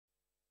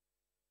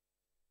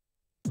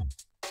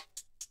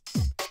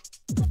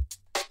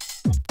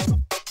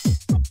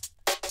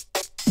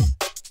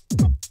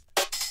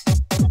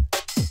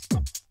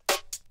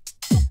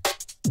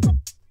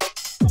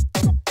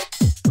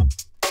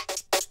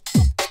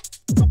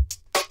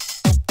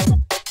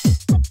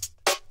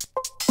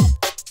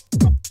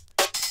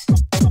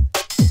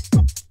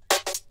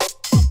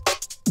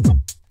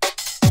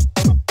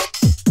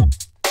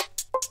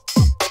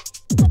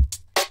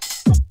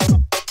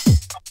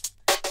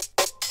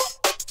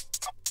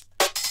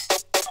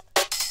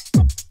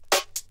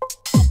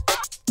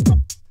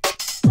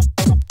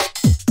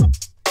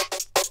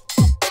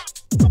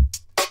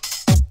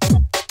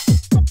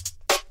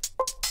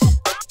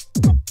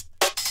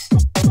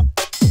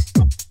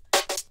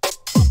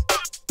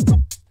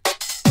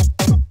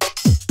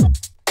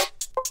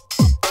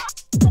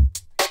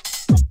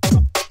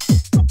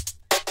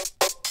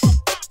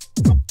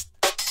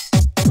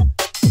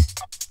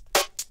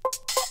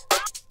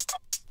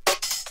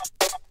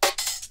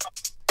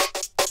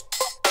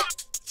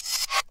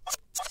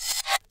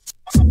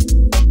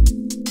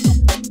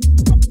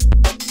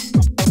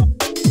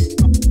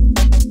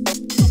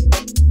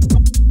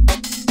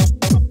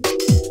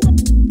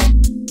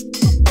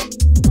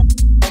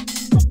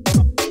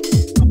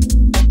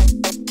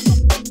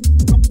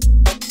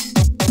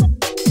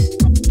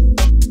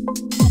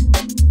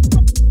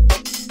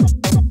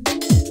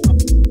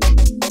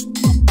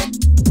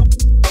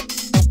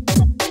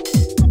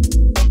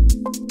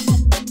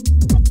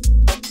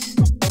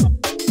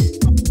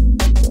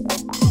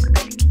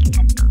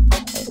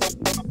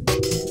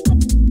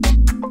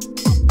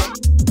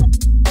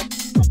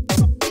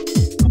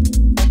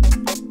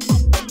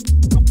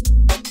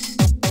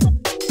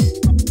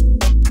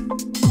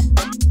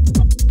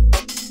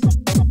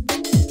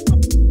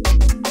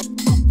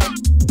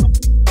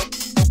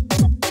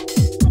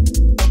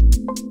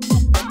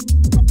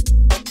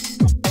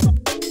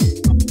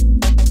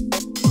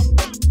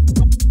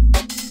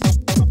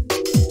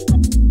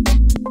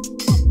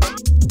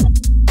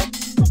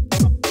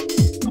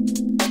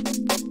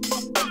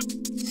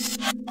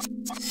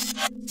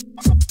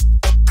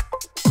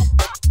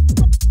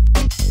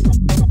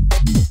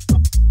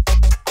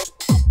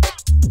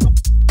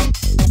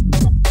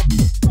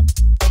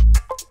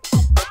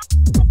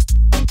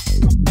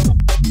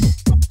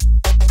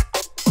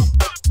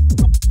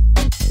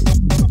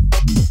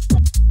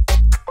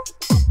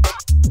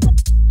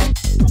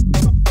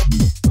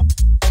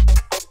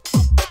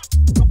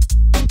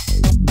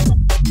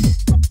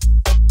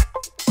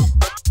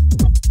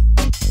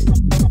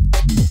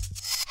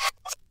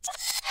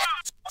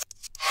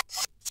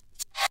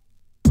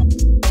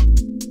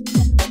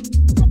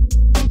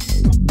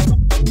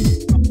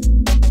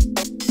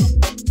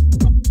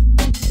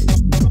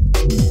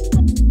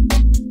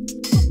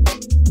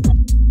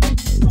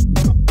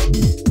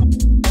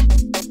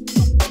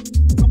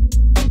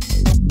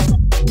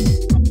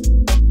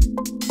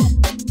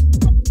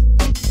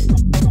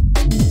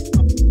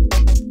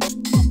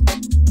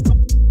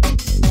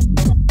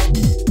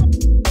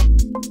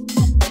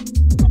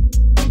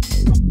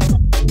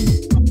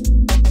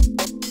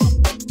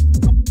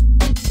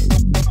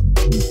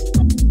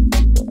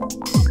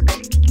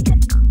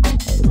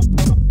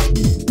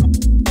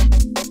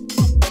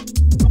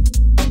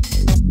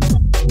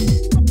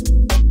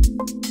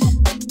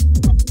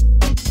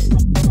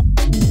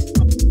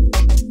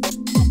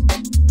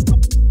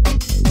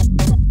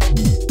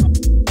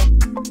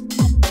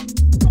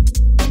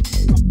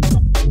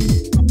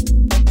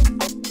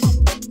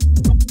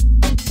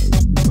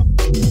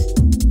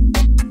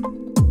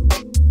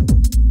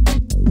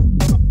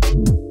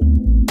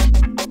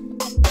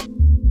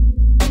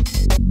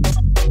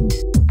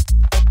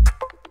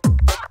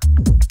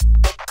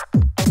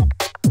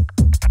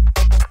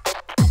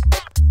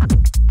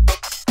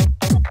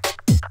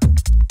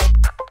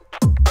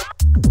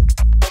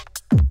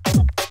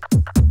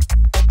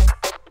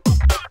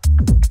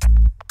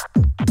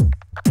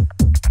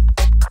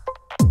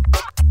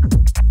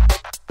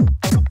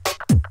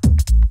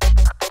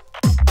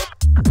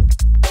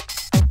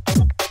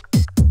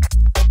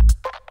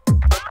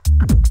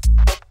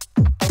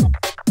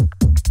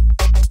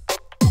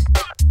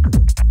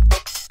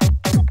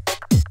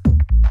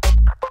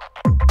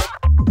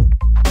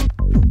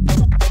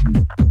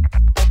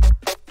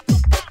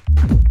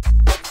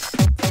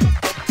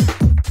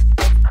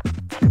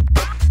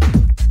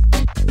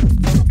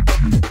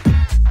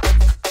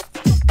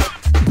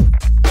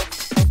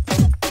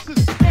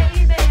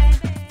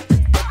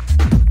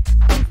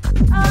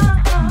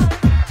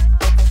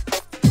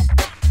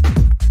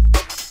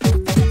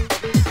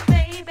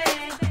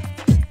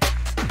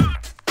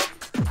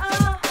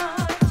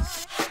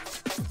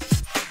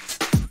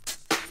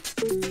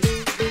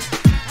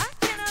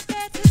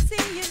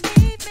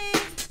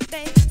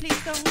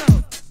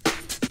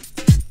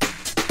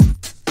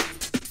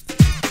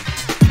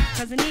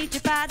'Cause I need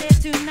your body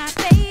tonight,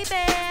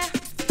 baby.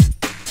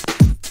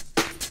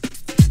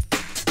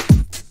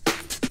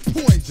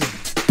 Poison.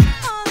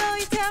 Although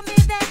you tell me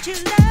that you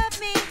love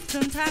me,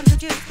 sometimes I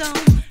just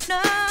don't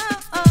know.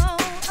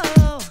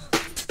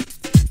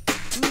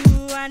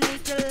 Ooh, I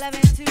need your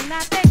loving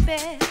tonight,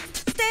 baby.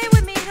 Stay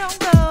with me, don't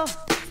go.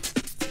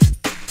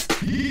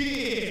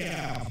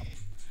 Yeah.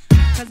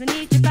 'Cause I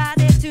need your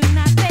body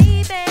tonight, baby.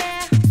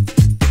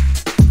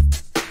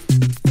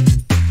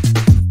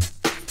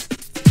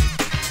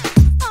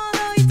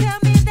 Although you tell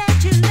me that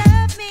you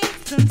love me,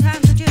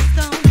 sometimes I just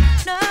don't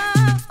know.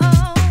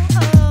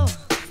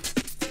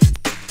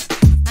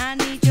 I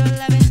need your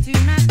loving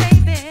tonight,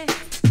 baby.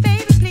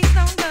 Baby, please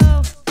don't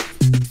go.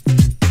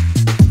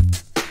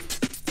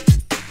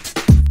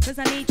 'Cause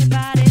I need your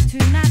body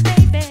tonight,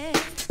 baby.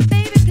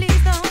 Baby,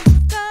 please don't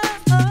go.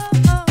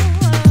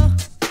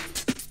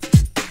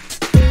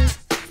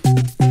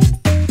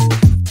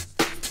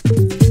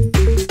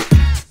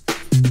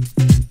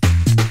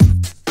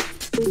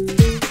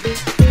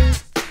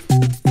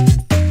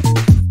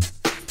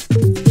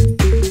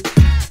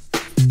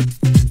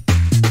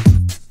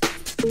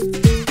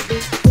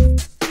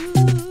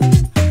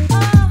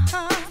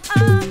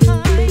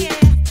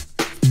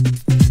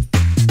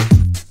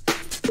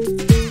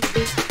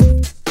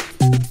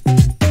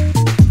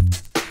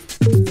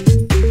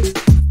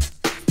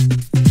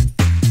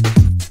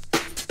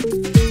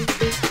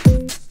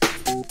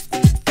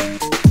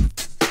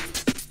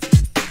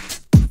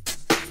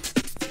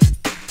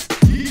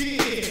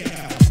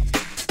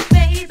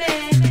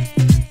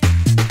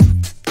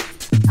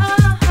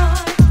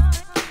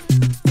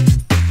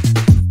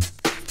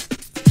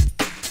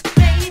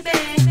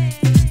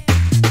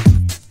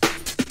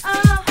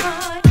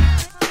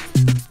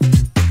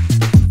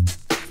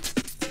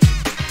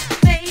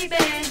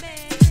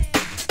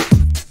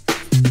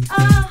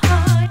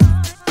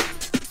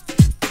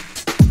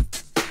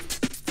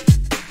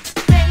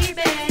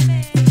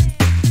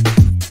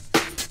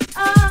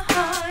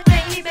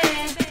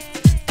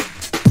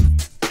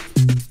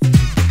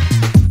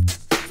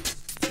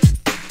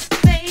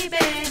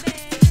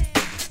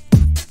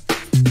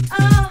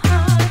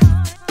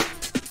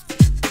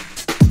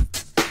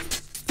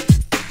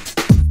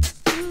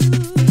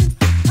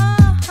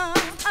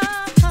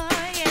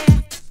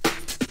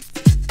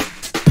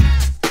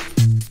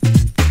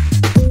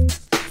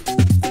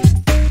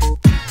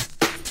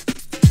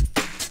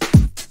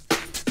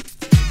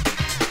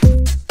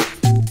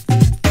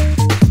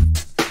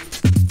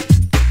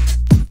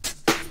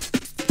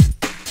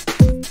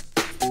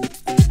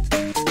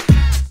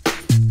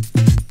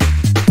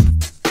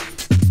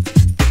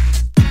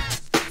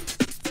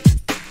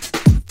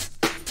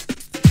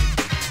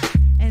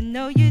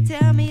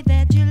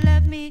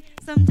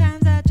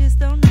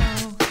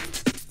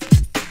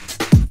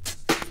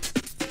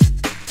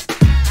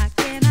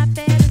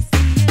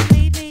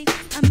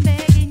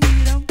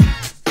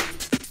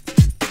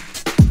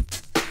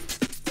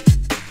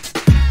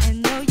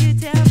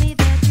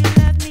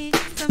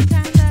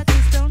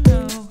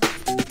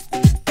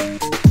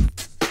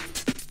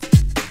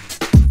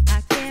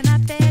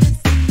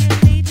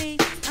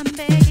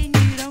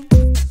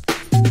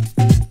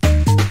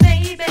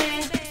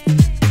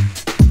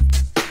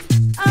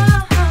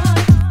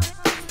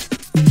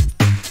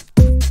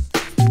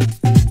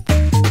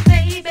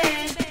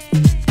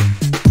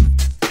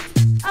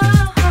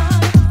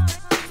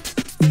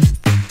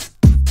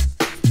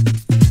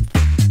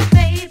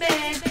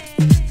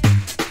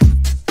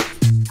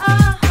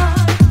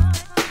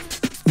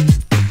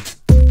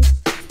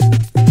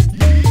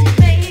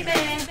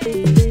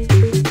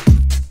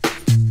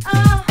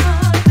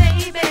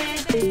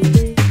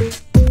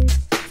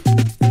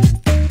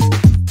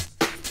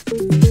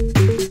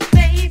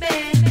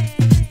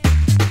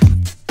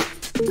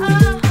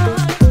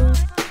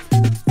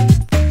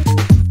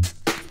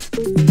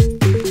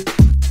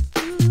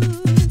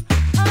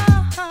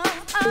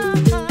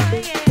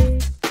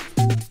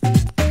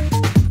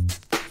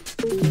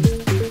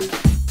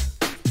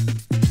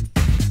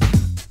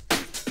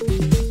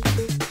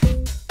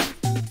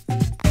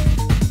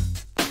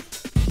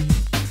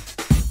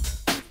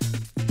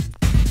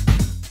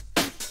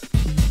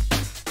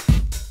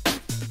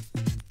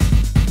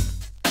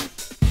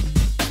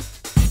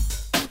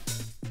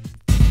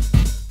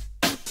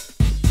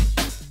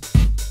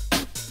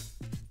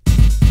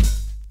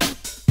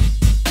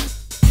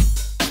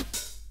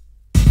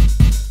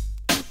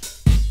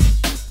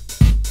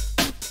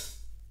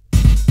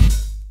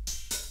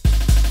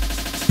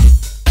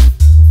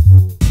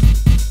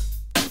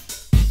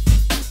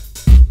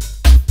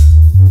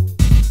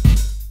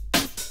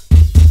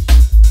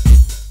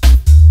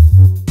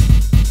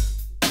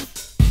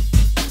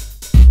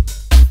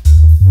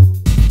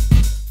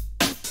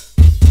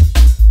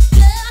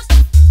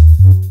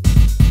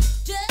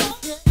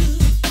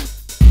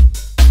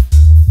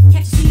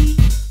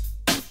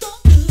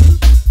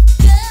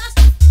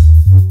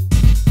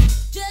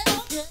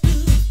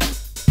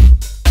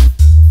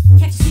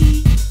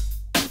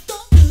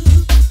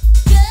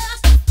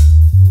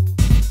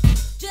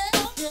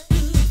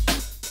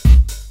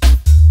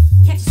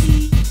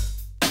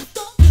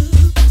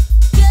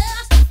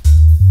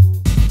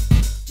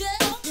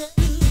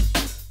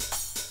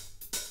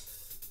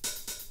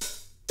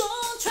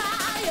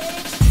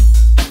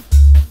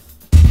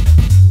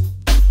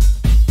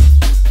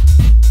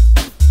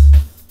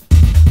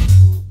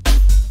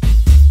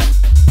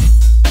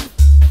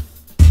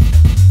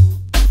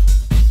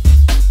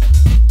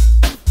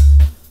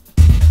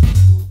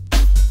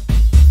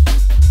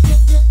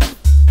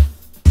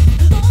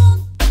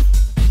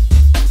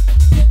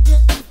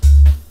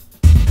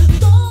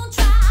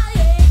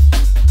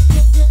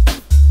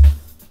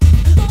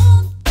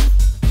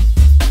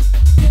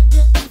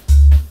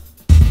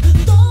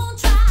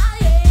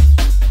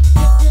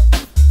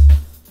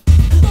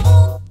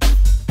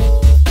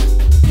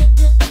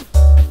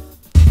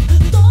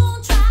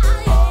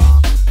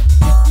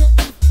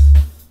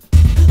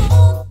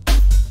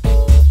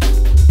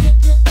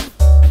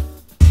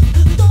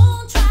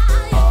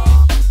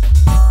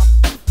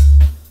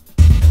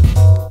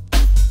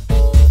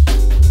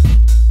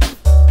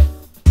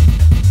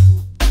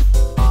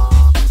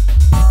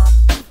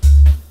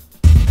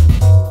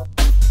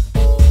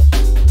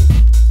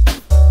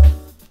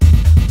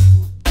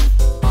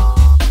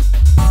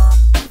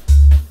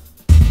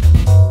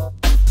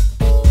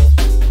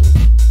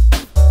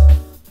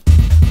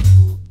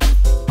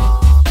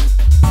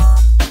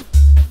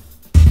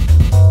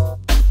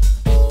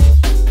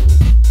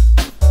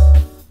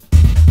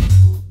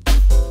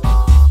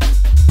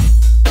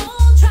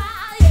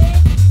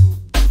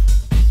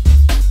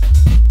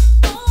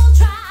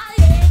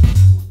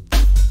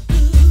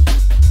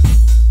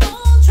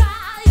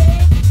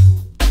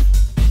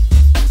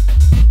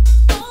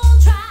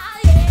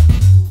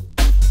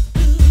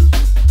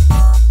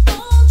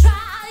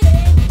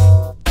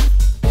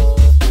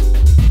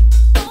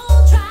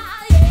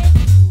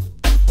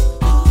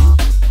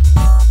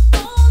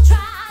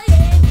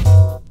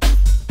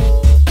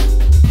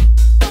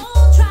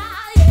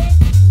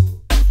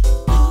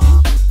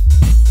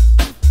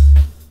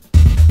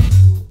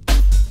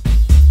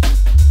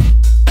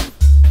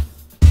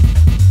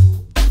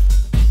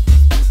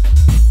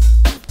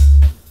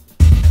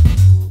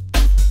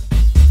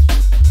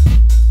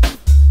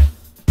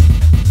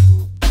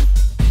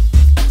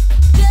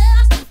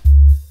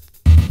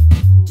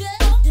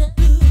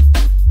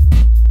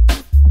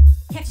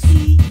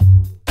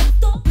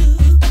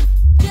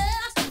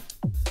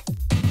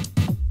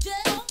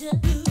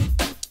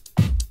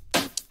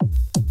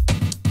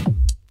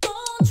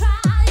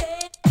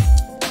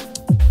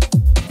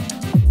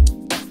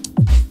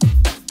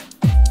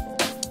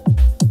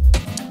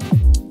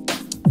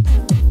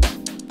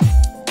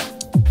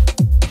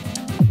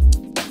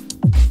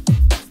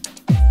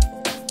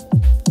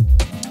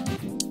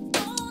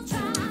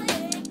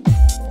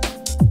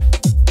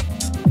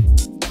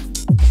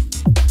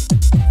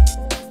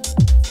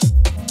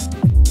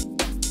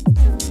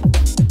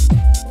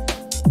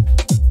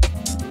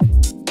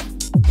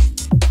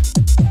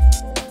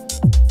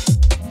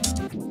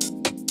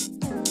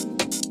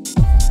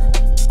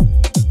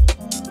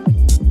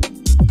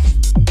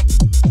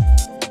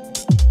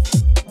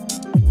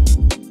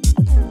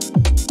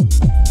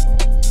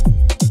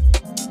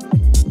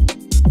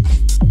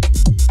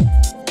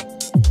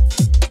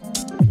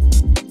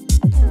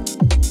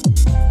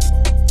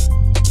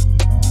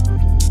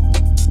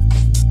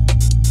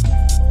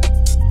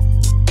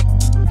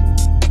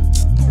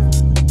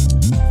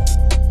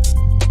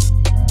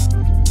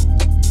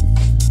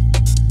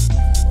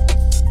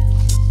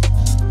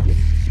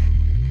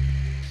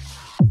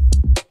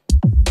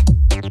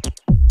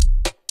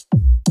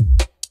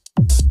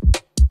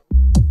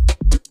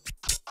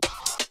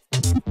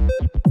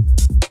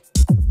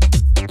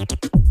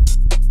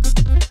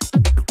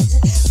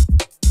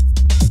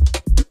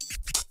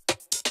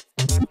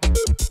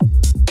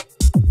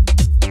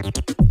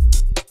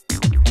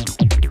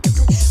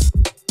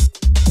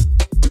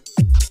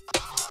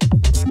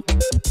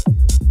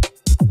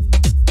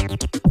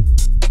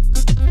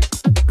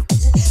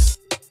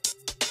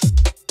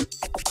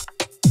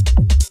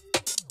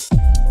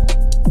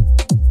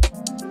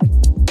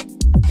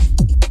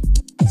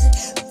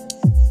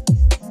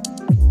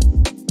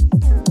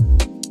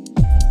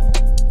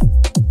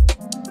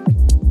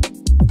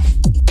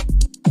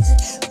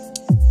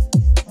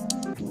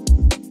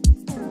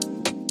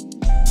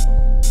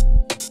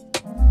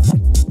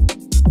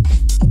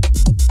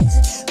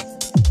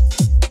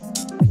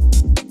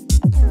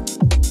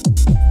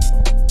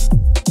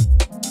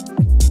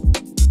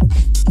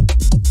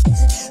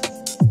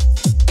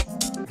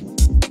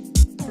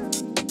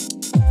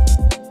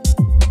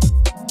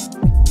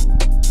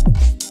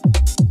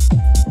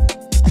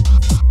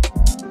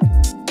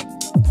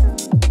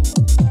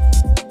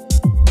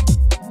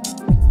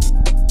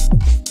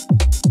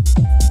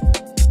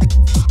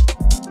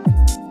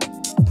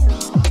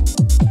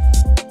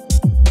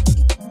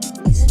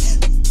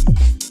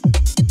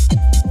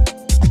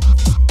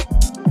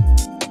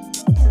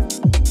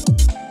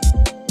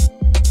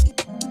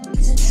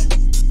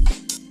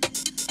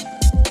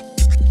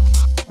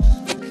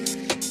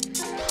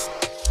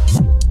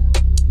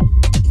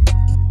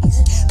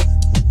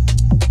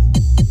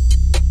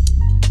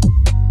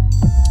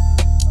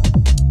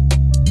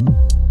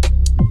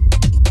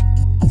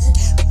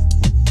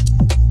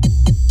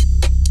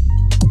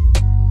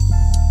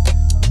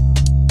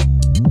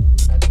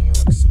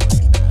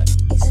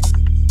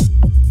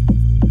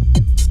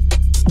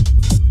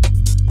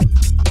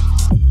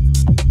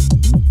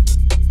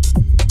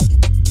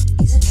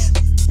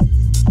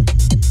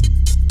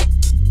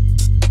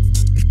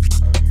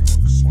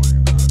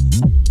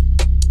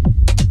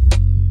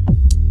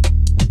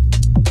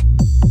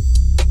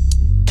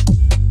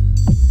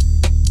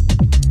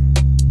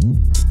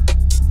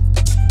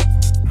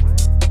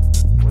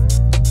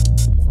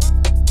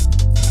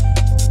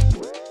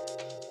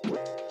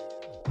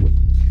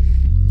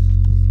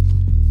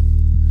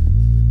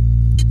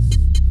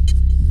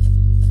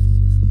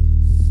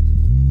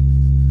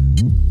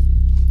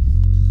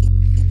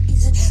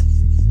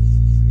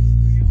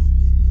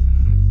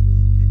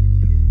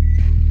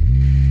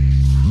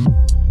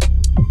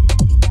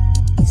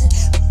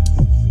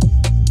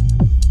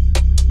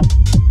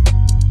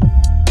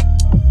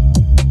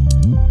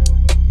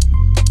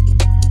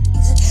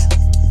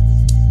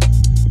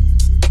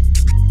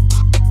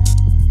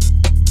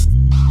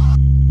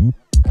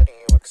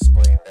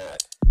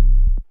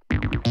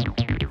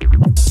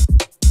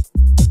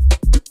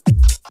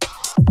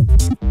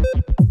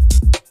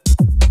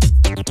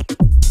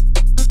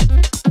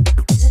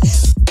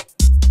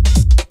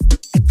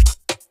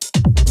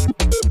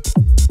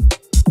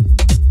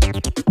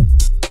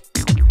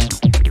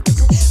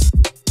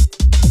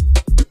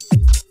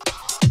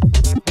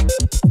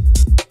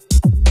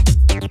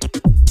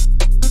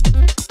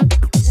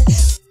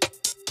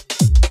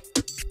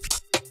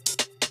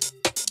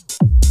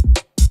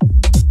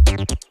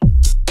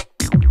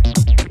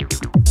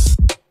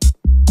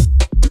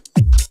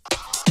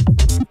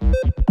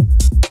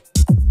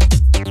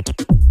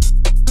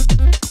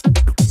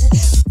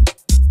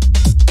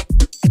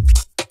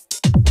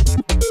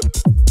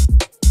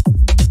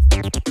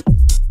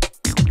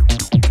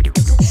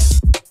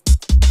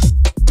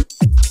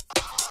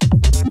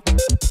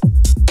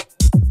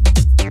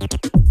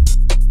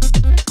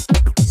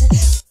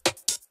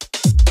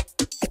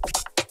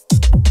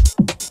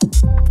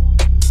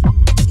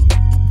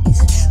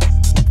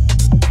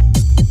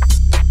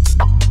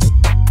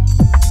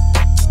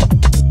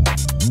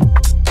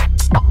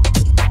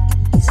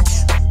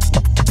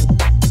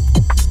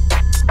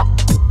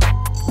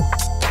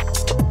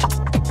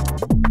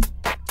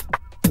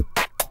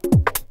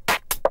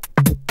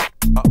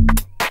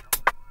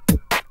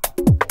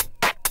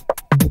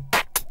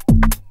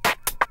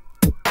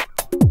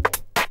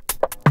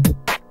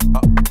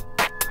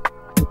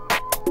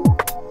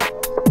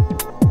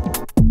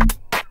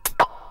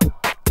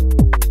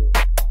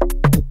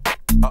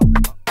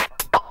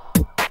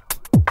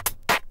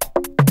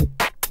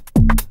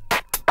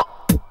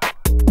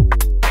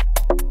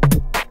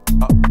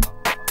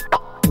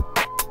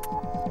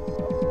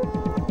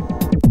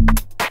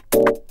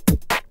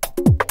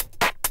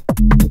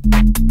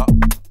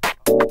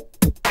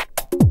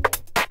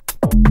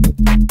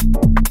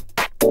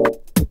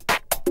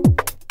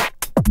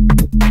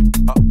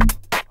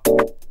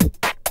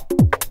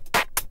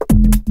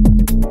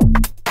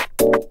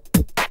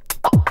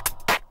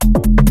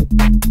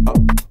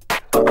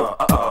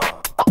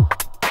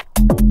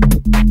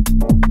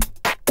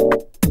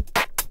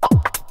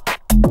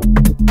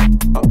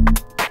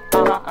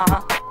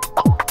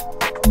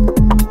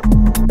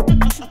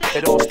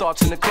 It all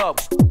starts in the club.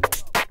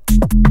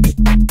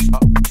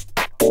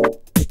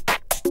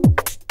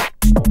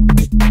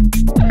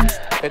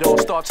 It all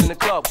starts in the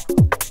club.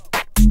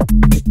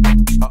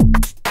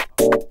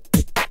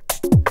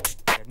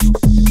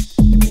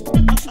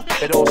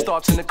 It all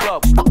starts in the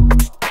club.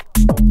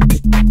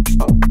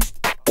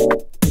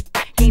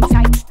 Game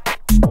tight.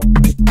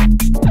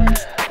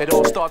 It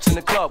all starts in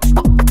the club.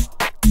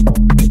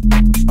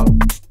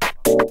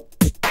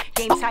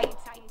 Game tight.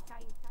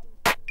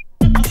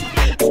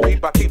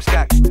 Beat I keep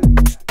stacked.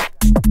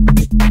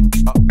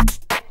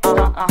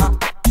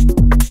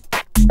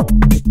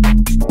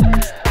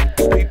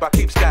 Beat I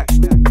keep stacked.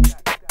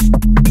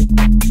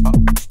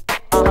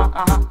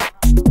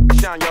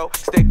 Shine yo,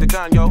 stake the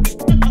gun yo.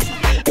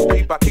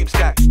 Beat I keep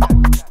stacked.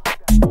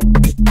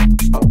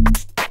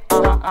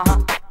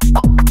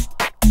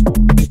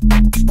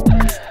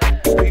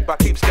 Beat I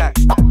keep stacked.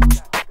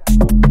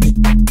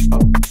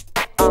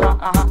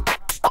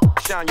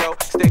 Shine yo,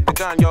 stake the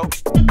gun yo.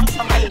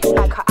 I'm ready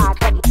like her eyes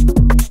ready.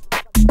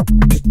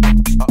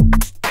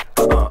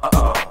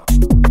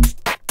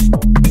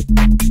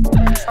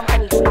 I'm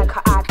ready like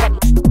her eyes ready.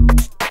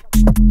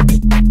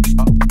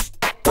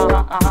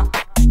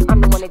 I'm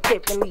the one that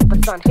dip and leave a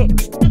sun hit.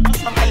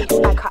 I'm ready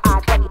like her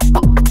eyes ready.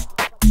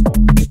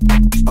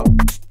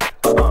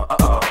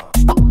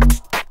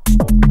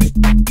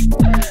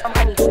 I'm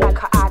ready like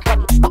her eyes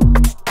ready.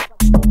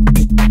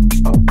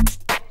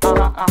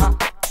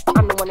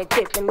 I'm the one that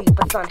dip and leave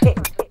a sun hit.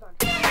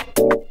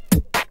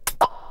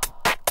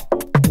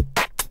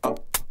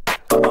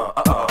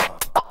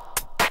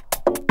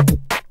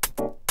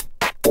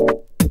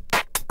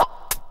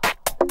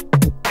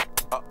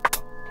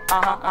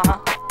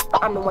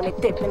 I'm the one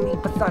that dip and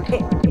leave the sun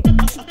hit.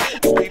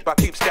 Beat I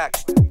keep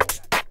stacked.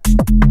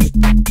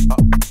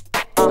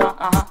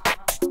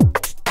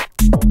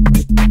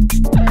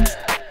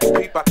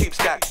 Beat I keep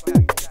stacked.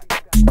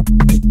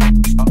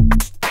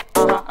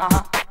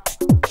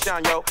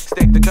 Shine yo,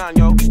 stake the gun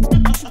yo.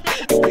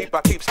 Beat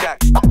I keep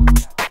stacked.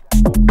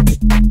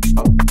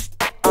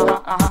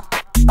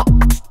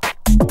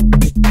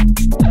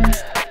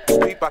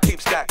 Beat I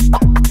keep stacked.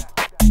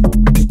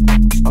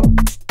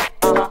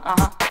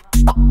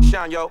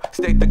 Shine yo,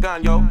 stake the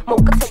gun yo.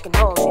 Mocha taking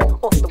all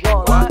off the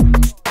wall. What?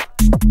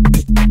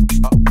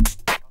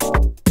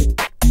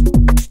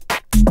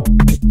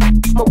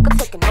 Mocha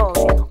taking all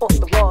off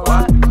the wall.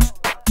 What?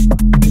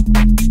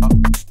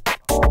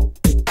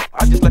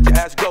 I just let your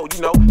ass go,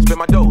 you know, spin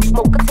my dough.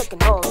 Mocha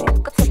taking all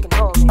mocha taking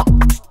all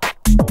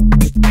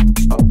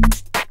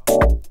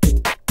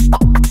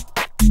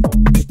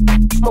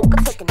Mocha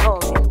taking all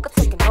mocha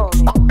taking all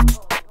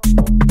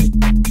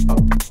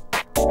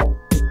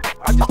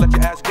I just let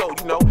your ass go,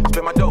 you know,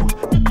 spin my dough.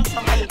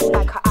 I'm ready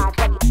like her eyes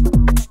ready.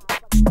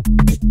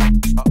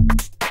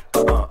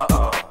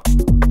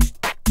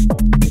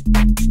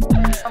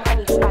 I'm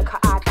ready like her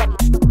eyes ready.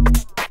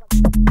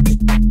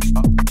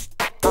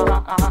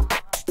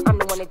 I'm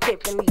the one that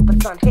dip and leave the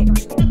sun hit.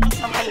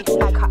 I'm ready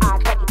like her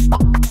eyes ready.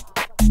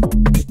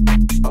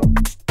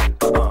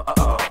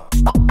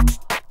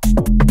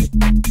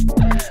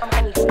 I'm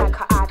ready like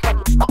her eyes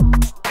ready.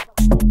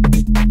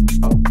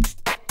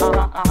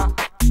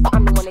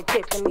 I'm the one that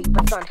dip and leave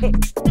the sun hit.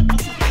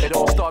 It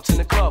all starts in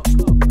the club.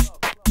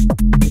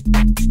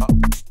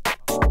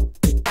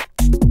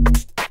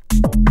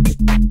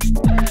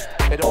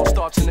 It all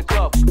starts in the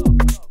club.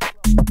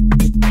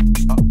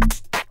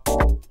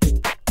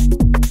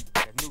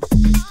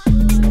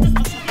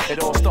 It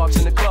all starts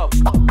in the club.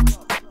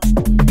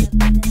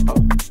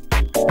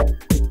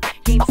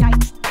 Game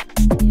tight.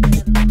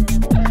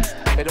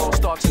 It all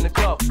starts in the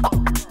club.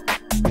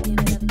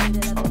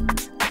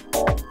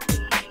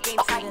 Game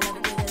tight.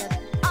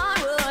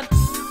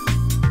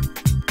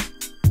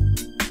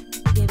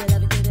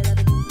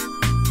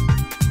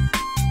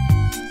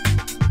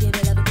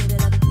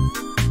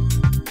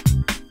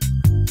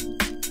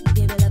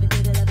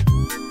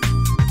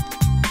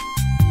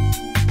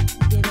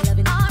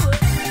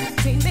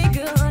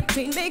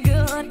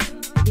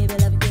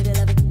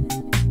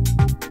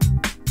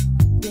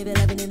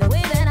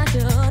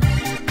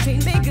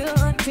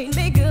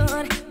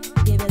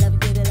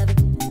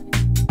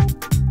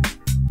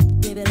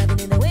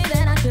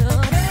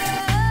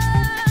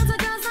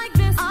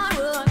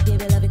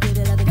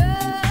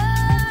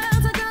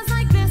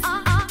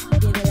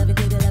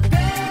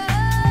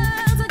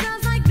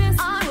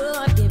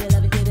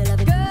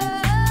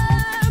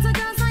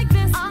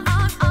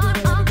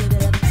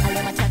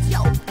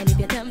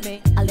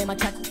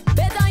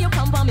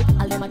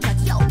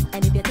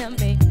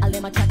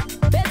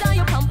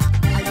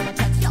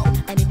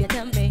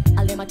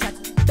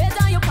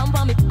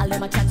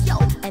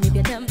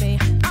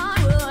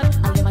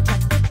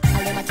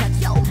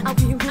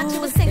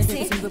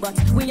 but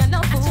we are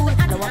not fool.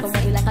 Don't walk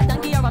away like a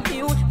donkey or a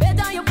mule.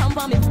 Better you come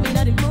for me, put me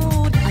not in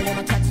mood. I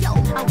never touch yo,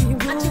 I'll be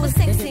rude. And she was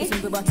sexy,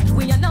 but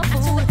we are not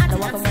fool. Don't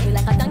walk away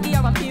like a donkey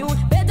or a mule.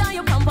 Better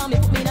you come for me,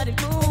 put me not in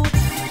mood.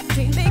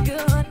 Treat me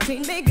good,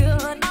 treat me good.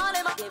 All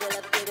them give it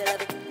up, give it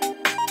up.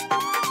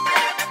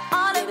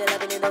 All them give it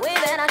up in the way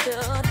that I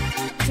should.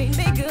 Treat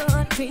me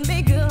good, treat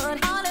me good.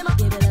 All them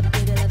give it up,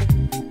 give it up.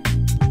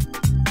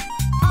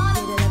 All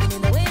them give it up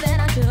in the way that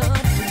I should.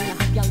 Give me a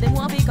hot girl, they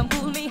want me come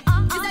cool me.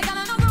 Is that girl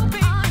no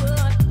groupie?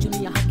 Give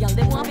me a hot girl,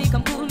 they want me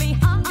come cool me. Is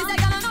that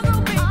girl no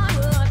groupie?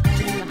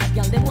 Give me a hot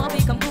girl, they want me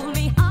come cool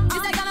me. Is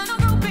that girl no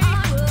groupie?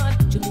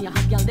 Give me a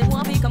hot girl, they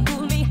want me come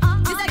cool me. Is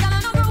that girl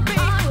no groupie?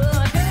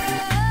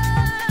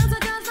 Girls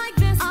are just like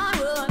this.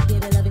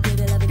 Give it love it, give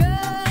it love it.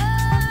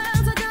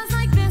 Girls are just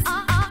like this.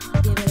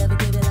 Give it love it,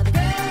 give it love it.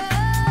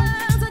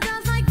 Girls are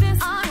just like this.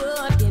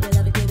 Give it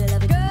love it, give it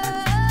love it.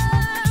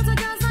 Girls are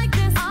just like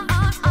this.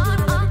 Give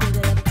it love it, give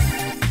it love it.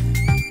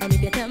 And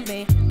if you tell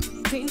me,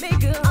 treat me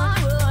good, I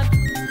would.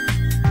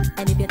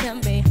 And if you tell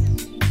me,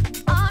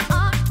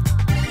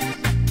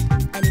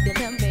 and if you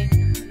tell me,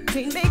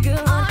 treat me good,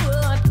 I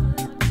would.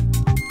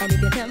 And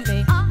if you tell me,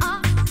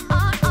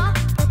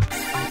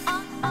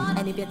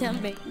 and if you tell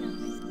me,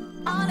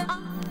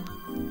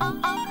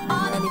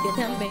 and if you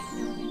tell me,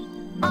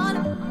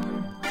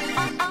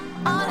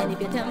 and if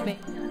you tell me,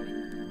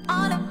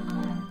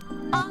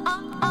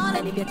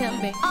 and if you tell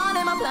me, all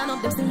them a plan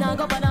up, them still not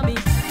go bother me.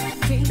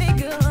 Treat me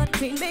good,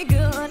 treat me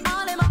good.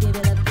 All them a give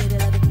it up, give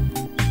it up.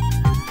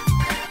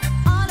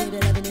 All them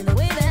give it up in the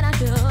way that I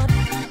should.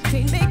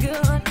 Treat me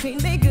good,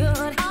 treat me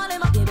good. All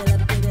them a give it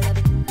up, give it up.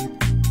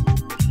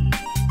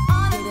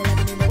 All them give it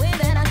up in the way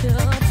that I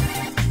should.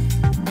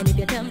 And if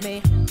you tell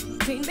me,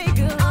 treat me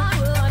good, I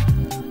would.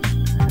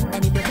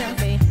 And if you tell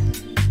me,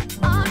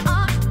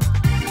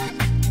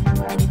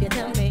 and if you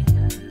tell me,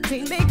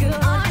 treat me good,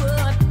 I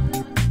would.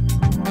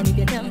 And if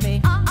you tell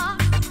me,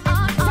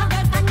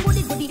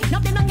 no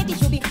them not get it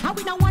should be. How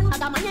we no one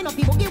bag a man you no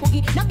fi boogie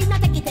boogie. No him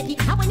not take it take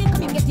it. How when him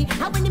come him get it.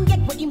 How when him get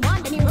what him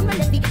want then he run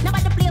relentlessly.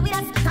 Nobody play with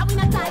us. How we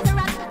not tie the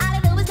rats. All I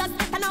do is just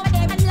stand over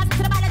there and relax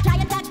to the ball and try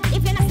and touch.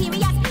 If you're not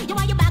serious, you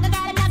want your bag a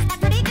girl and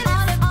that's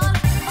ridiculous.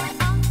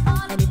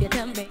 and if you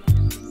tell me,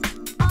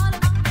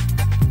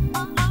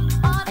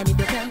 and if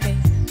you tell me,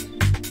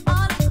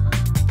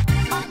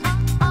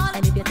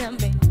 and if you tell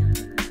me,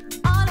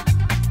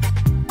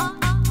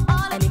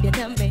 and if you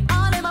tell me,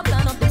 all them a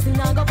plan up, this thing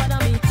not go bother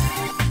me.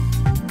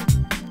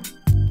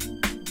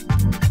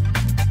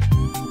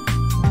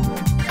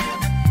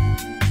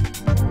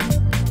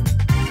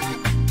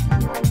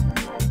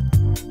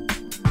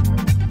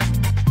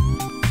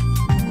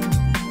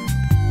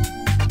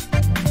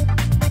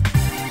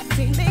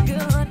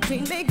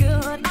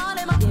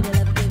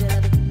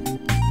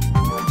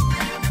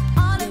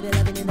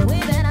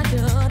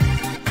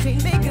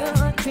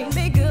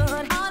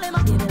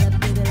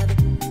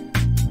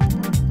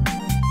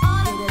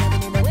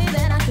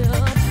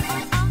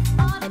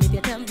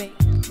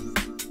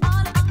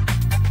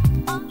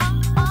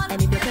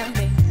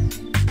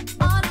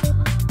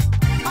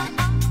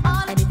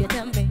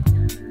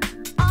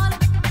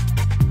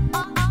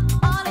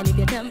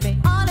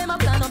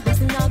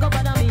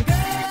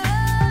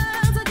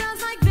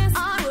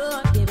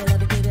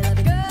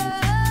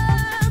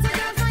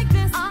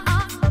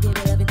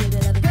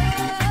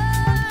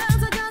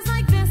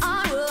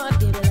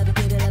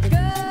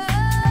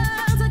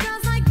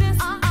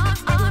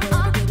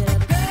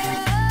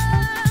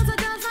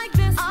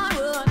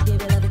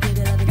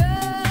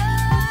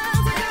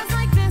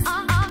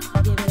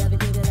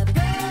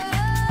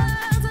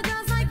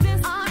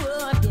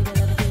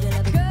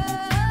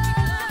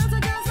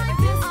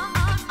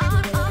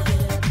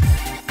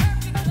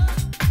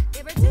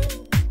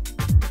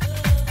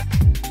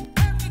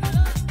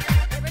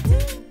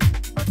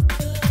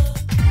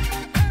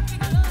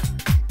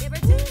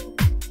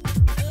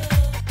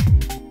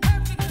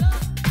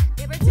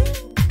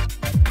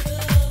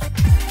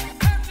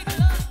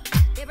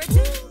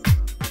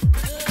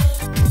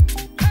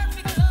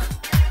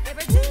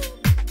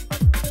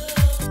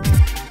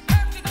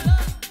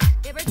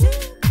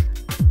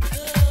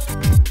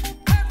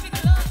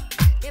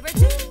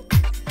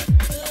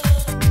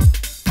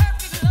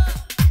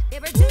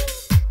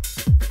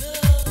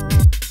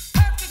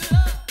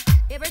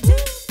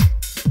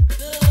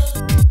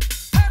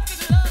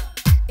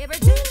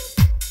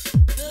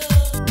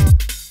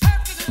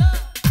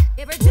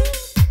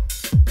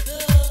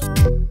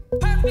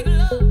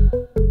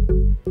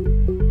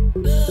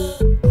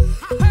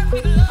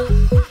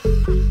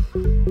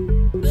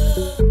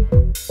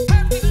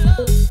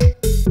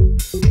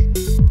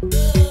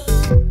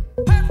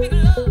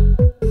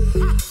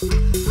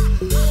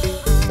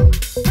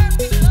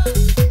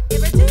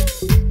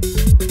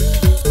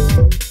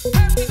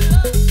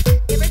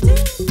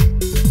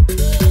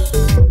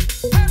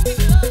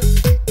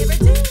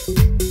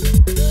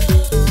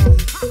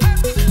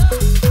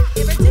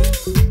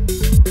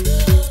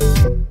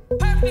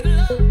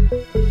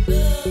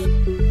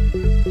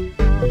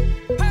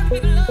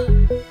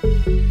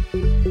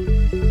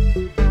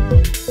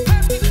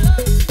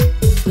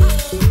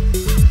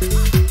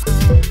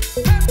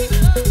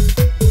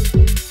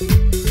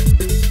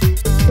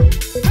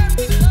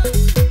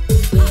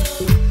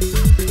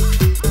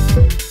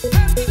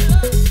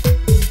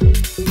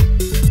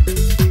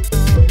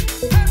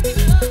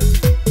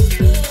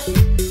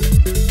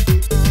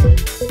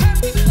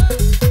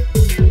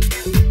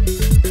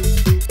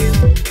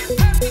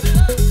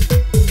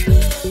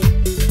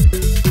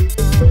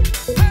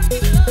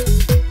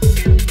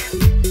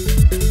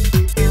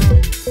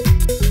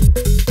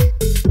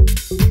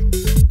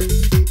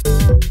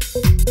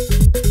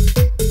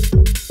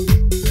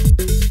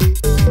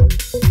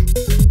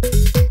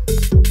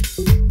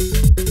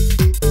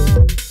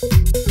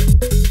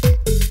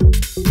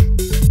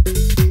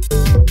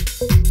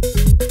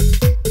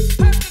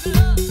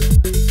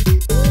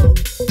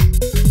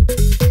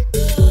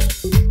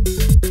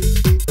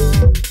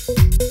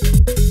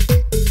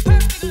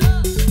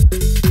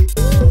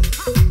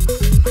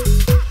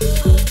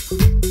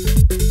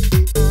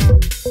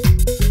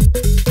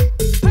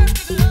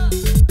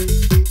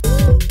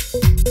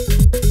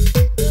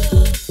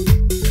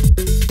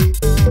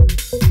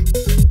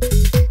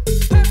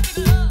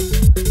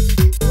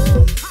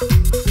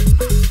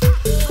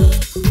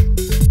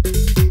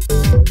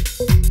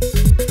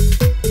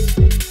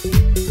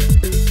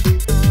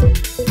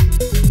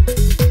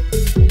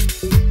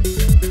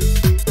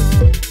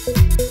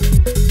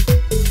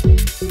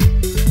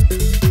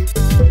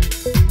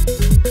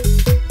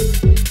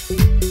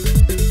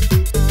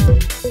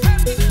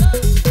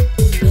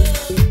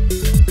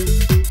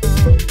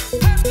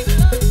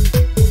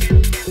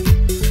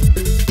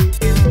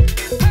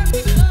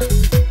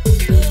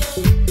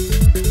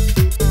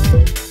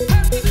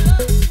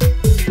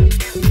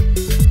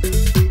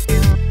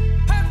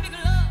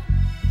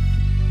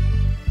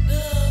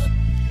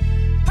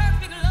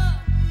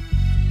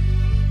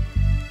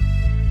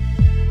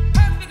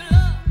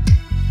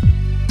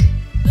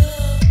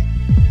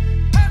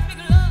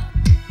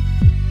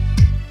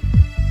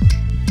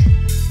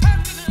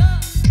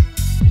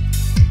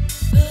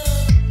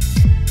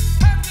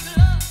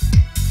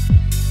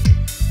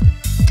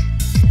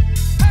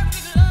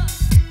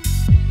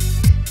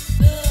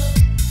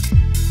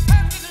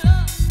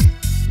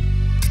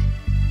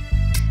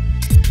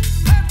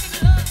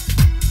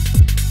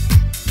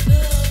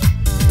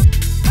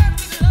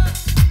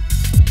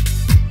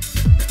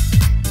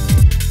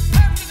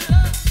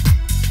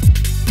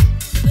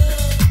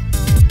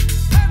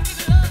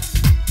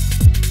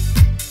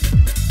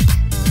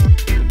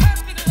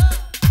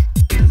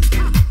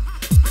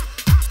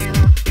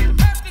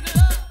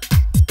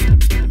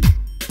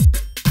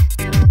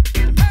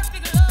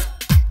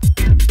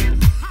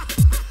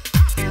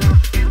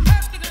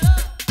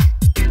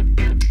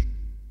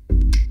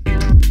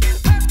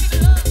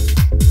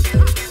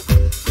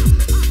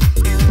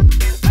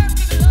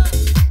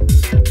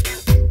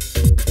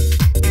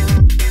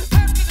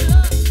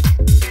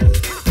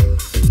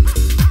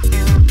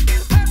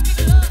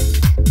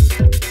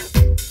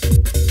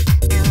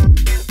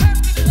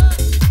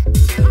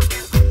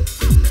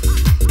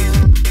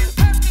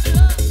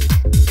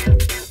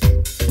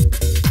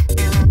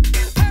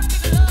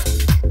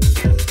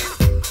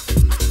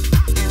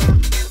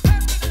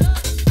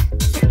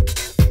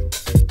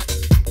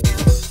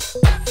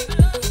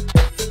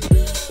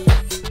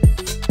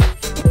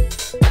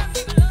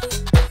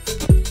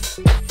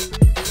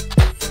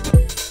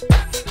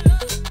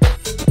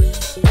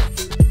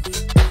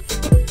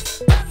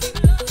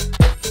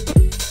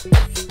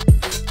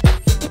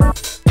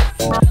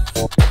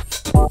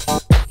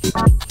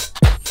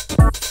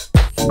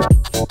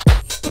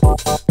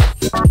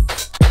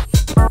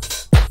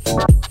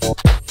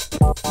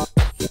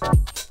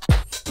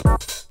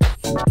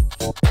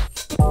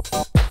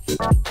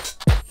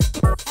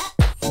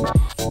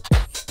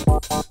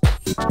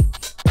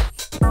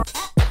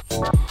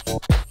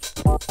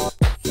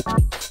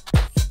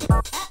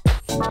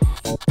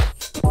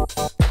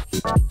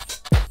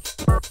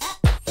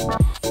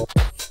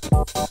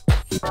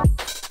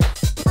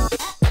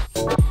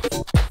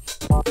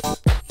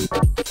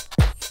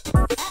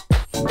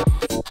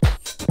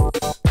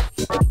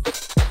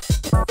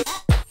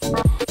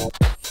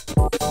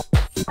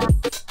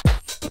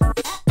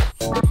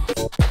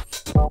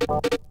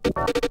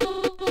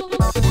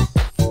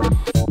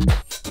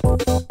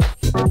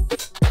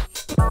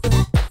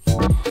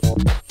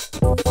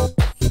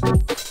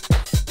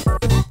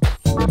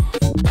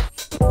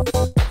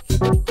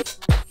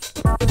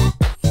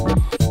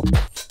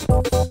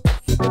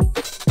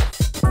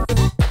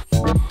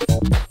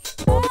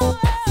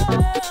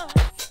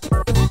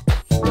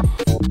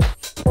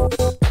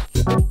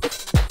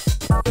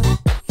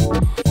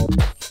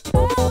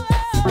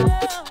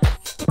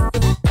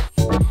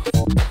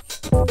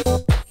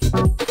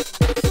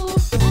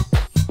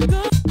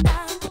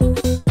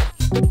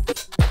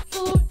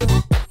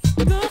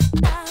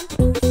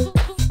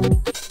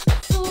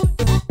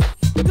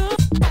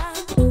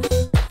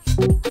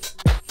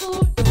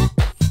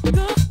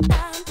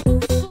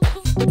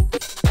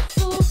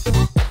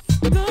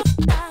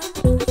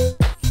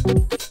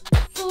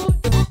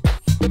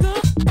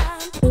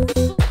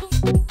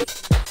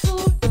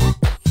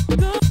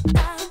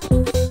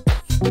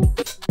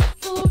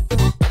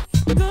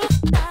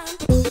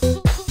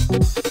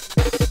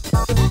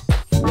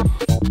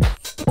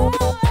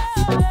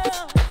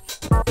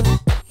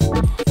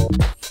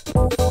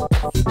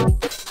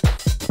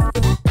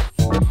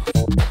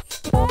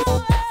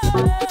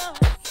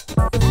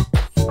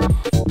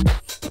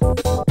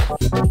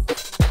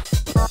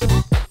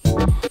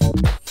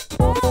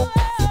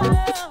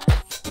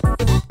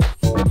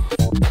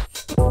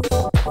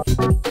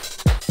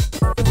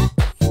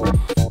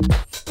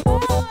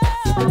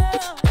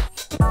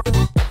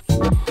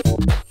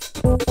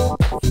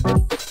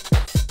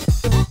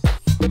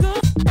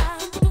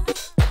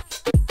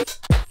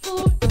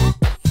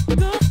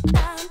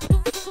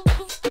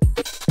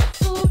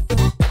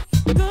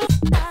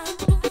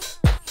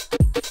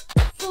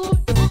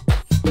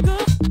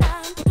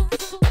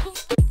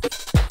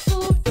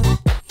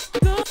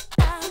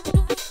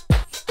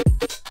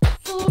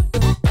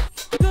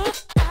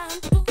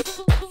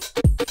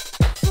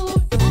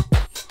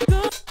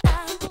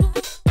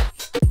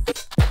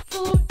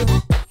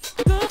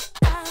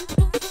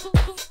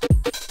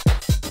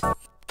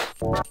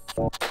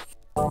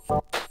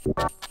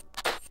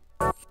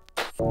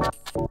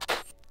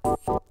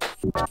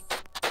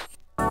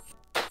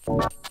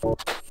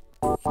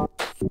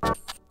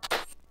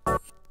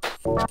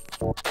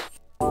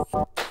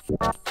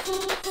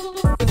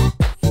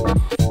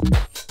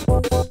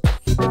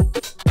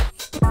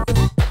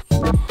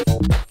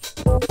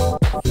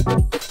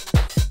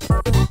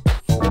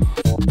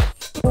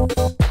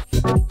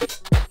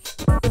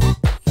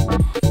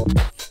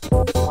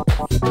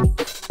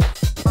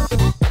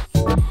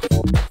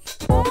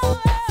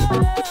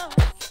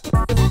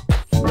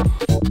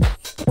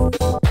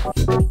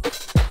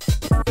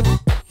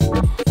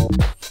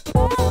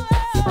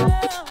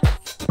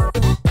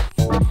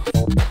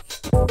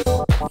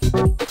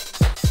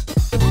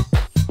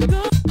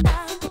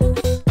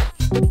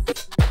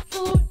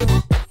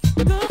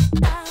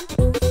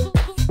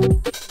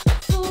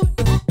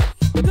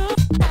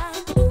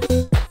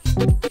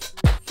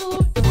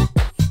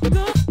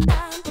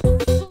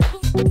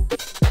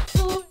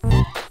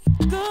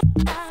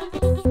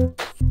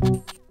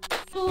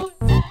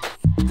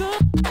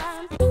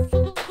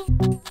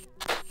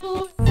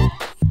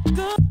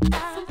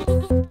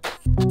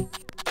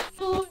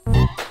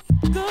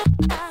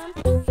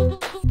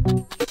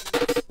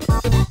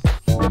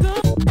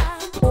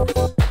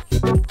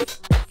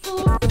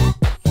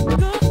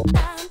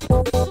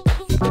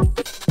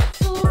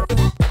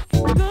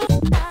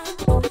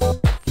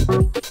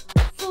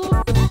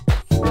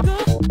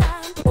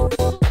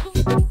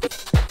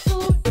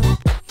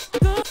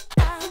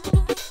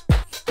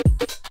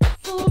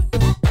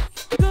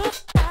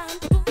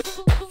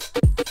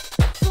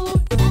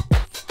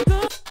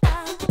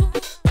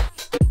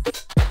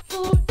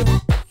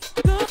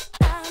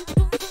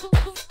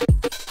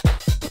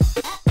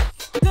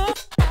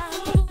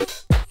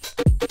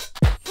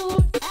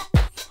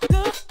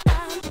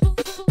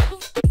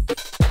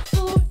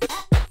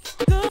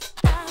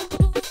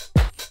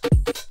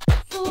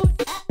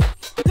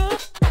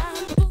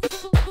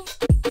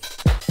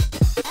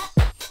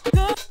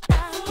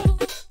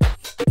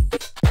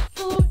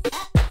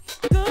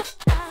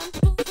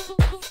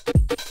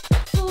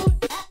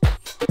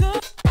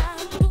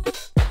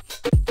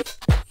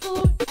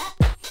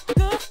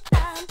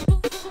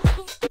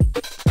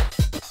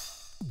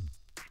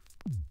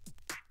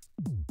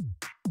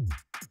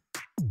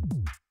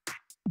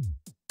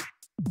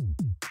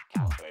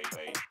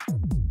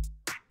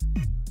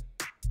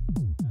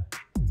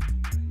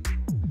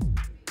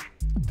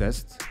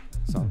 test.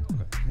 Sound.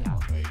 Okay.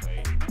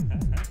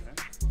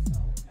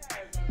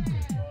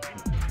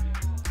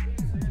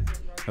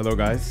 Hello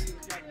guys.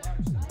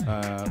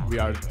 We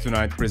are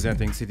tonight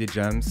presenting City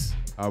Jamz,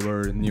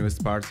 our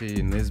newest party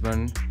in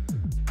Lisbon.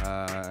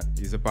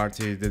 Is a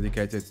party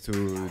dedicated to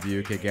the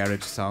UK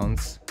garage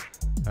sounds,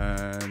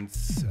 and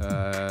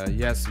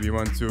yes, we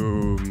want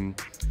to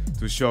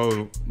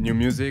show new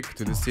music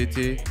to the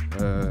city.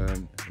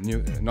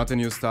 Not a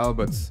new style,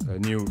 but a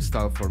new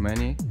style for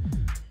many.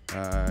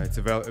 It's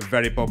a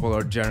very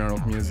popular genre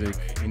of music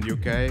in the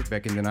UK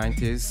back in the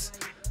 90s.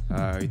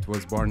 It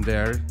was born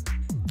there,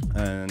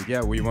 and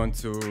yeah, we want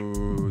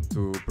to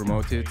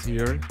promote it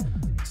here.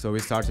 So we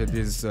started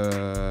this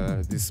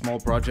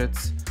small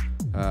project.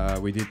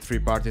 We did 3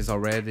 parties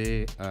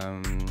already.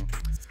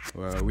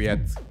 We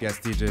had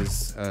guest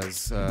DJs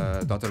as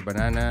Dr.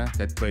 Banana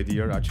that played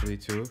here actually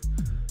too,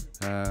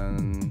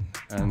 and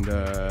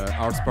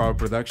Arts Power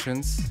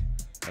Productions,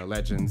 a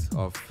legend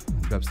of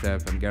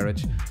dubstep and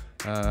garage,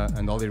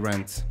 and Ollie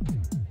Rent.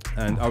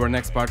 And our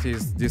next party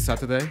is this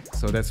Saturday,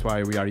 so that's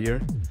why we are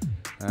here.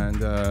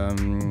 And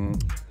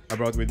I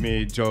brought with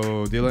me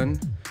Joe Delon,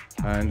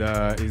 and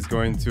he's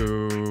going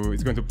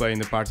to play in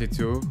the party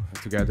too,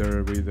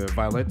 together with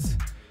Violet.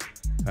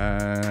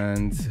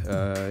 And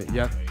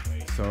yeah,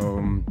 so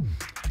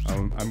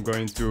I'm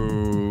going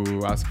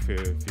to ask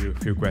a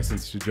few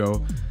questions to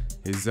Joe.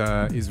 He's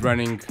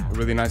running a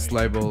really nice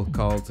label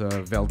called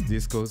Veld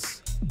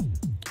Discos,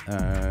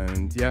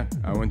 and yeah,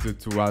 I wanted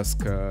to ask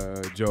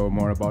Joe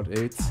more about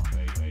it,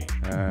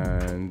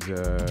 and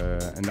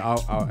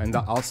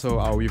also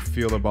how you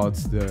feel about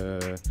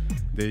the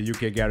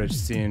UK garage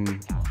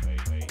scene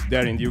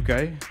there in the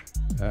UK,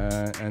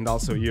 and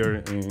also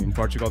here in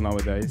Portugal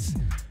nowadays.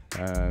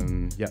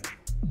 Yeah.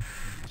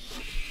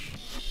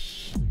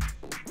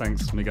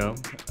 Thanks, Miguel.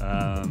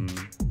 I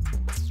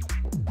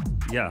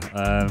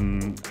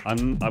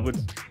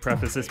would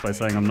preface this by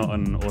saying I'm not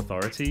an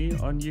authority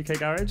on UK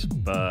garage,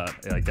 but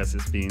I guess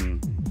it's been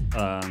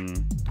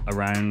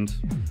around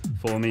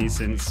for me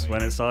since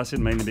when it started,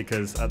 mainly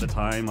because at the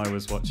time I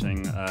was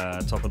watching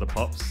Top of the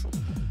Pops,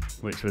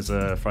 which was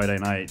a Friday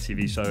night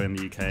TV show in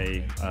the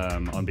UK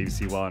on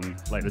BBC One,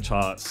 like the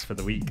charts for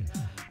the week.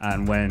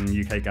 And when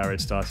UK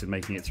garage started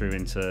making it through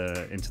into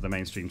the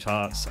mainstream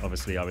charts,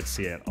 obviously I would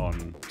see it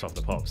on Top of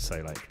the Pops, so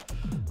like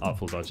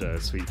Artful Dodger,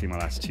 Sweet Female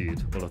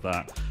Attitude, all of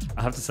that.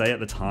 I have to say at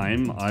the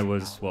time I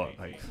was,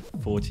 like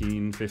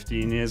 14,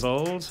 15 years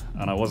old,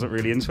 and I wasn't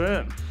really into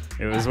it.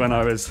 It was when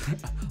I was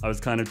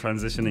kind of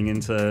transitioning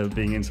into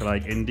being into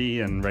like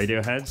indie and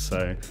Radiohead,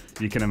 so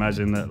you can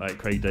imagine that like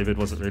Craig David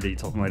wasn't really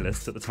top of my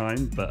list at the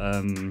time, but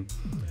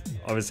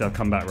obviously I've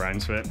come back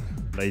around to it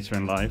later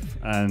in life,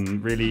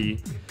 and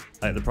really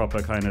like the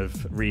proper kind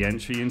of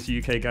re-entry into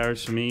UK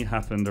garage for me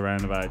happened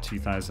around about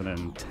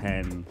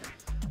 2010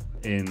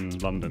 in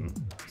London.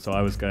 So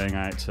I was going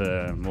out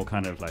to more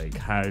kind of like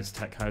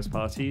tech house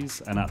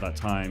parties, and at that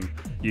time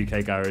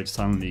UK garage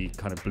suddenly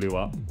kind of blew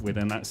up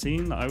within that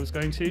scene that I was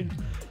going to.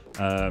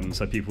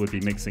 So people would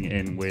be mixing it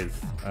in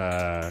with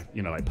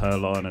like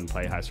Purlon and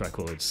Playhouse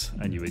Records,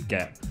 and you would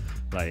get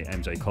like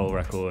MJ Cole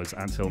records,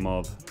 Anthill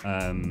Mob,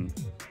 and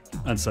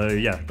so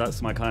yeah,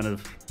 that's my kind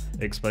of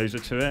exposure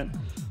to it.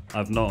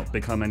 I've not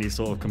become any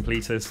sort of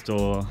completist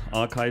or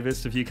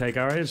archivist of UK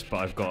garage, but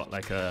I've got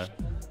a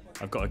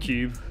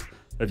cube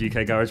of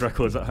UK garage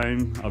records at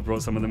home. I've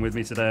brought some of them with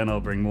me today, and I'll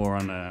bring more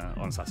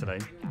on Saturday.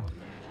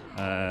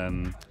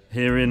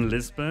 Here in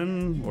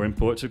Lisbon or in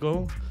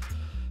Portugal,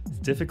 it's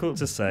difficult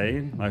to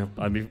say.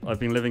 I've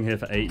been living here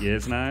for 8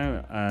 years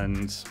now,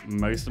 and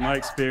most of my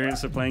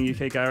experience of playing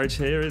UK garage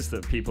here is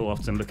that people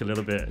often look a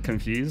little bit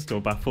confused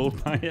or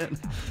baffled by it.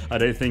 I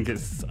don't think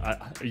it's.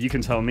 You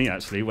can tell me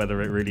actually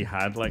whether it really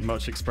had like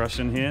much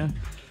expression here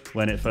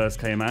when it first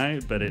came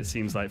out, but it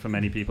seems like for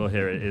many people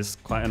here it is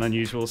quite an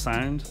unusual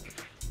sound.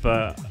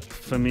 But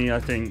for me, I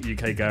think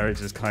UK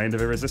garage is kind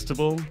of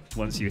irresistible.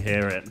 Once you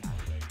hear it,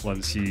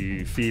 once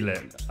you feel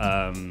it,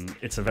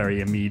 it's a very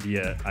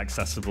immediate,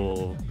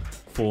 accessible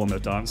form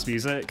of dance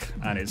music,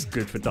 and it's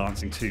good for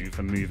dancing too,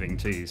 for moving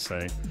too.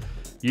 So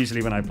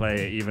usually when I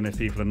play it, even if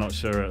people are not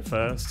sure at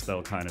first,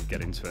 they'll kind of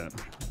get into it.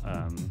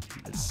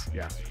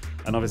 Yeah,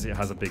 and obviously it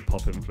has a big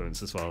pop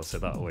influence as well, so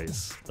that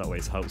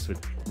always helps with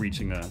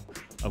reaching a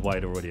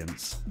wider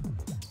audience.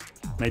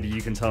 Maybe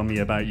you can tell me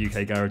about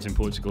UK garage in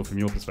Portugal from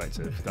your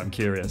perspective. I'm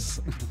curious.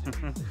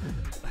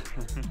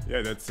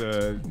 Yeah, that's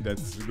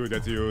good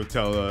that you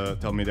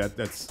tell me that.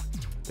 That's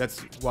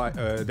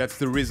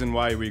the reason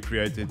why we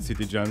created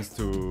City Jamz,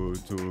 to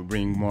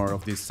bring more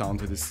of this sound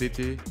to the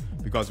city,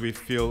 because we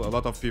feel a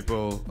lot of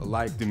people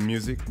like the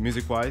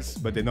music-wise,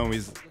 but they know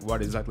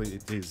what exactly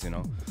it is,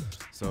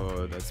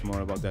 So that's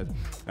more about that.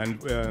 And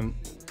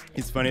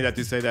it's funny that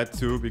you say that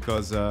too,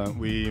 because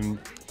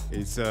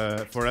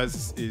for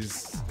us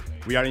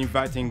we are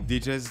inviting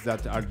DJs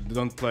that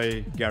don't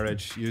play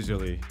garage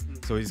usually.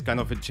 So it's kind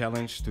of a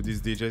challenge to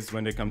these DJs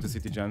when they come to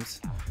City Jamz.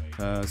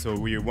 So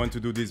we want to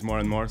do this more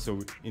and more.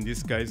 So in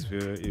this case,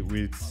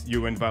 with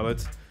you and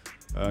Violet,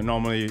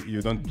 normally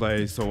you don't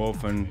play so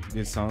often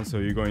this sound, so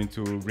you're going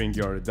to bring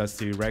your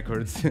dusty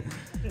records,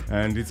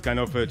 and it's kind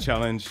of a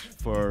challenge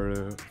for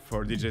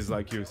DJs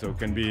like you. So it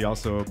can be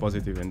also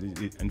positive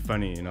and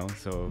funny, you know.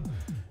 So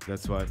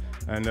that's why.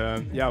 And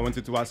yeah, I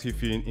wanted to ask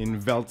if in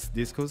Velt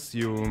Discos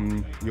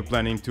you're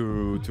planning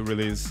to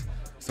release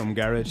some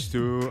garage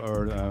too,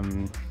 or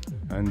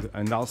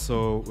and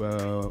also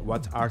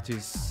what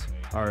artists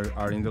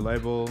are in the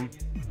label?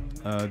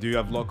 Do you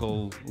have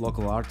local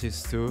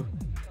artists too?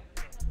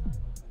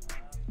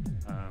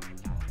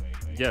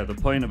 Yeah, the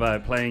point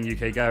about playing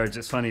UK garage,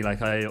 it's funny,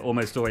 like I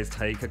almost always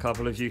take a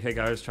couple of UK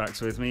garage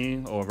tracks with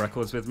me or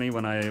records with me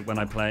when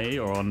I play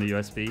or on the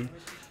USB,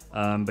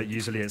 but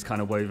usually it's kind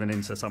of woven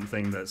into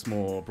something that's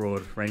more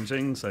broad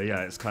ranging. So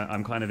yeah,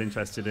 I'm kind of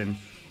interested in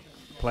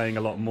playing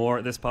a lot more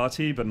at this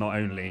party, but not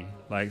only.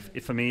 Like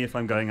for me, if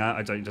I'm going out,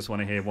 I don't just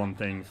want to hear one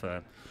thing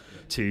for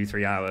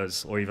 2-3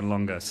 hours or even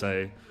longer.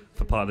 So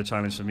for part of the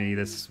challenge for me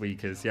this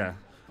week is, yeah,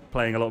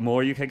 playing a lot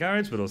more UK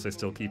garage, but also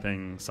still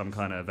keeping some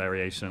kind of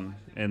variation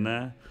in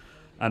there.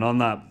 And on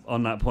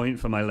that point,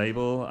 for my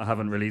label, I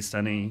haven't released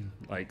any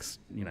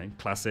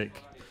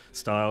classic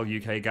style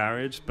UK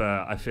garage,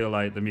 but I feel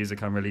like the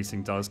music I'm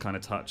releasing does kind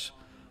of touch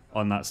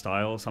on that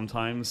style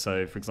sometimes.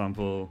 So for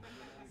example,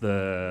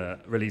 the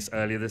release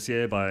earlier this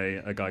year by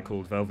a guy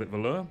called Velvet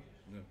Velour,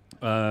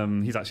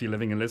 he's actually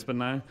living in Lisbon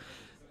now.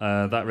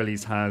 That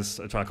release has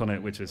a track on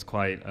it which is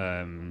quite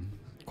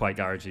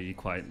garagey,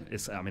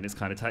 it's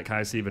kind of tech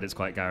housey, but it's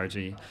quite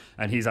garagey.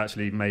 And he's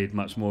actually made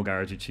much more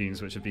garagey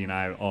tunes which have been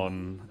out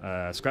on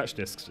Scratch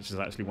Discs, which is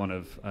actually one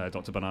of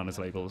Dr. Banana's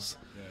labels,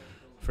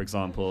 for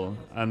example.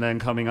 And then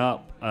coming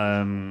up,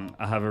 I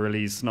have a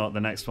release, not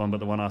the next one, but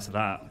the one after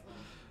that,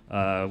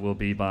 will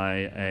be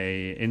by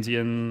a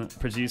Indian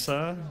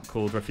producer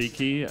called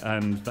Rafiki,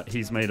 and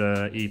he's made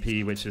a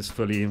EP which is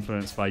fully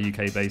influenced by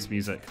UK bass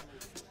music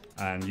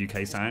and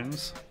UK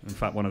sounds. In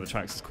fact, one of the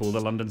tracks is called The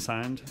London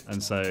Sound,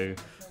 and so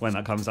when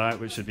that comes out,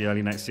 which should be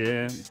early next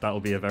year, that will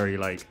be a very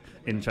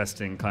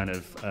interesting kind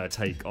of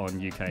take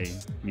on UK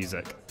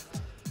music.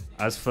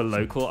 As for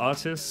local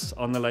artists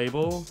on the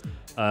label,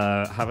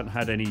 haven't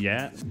had any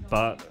yet,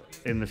 but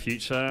in the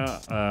future,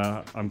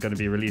 I'm going to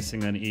be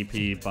releasing an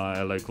EP by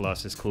a local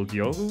artist called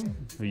Yogu,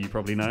 who you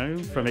probably know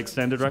from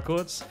Extended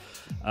Records,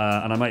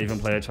 and I might even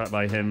play a track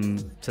by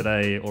him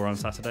today or on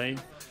Saturday.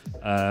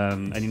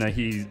 And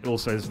he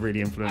also is really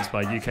influenced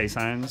by UK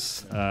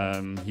sounds.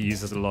 He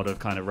uses a lot of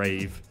kind of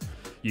rave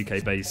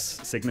UK bass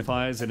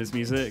signifiers in his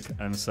music,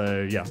 and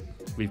so yeah,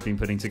 we've been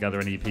putting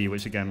together an EP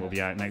which again will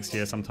be out next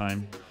year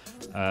sometime.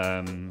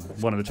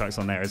 One of the tracks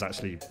on there is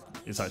actually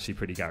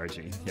pretty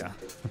garagey. Yeah.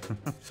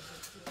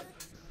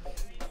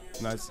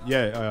 Nice.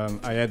 Yeah,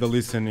 I had a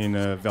listen in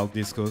Velt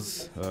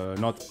Discos,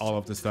 not all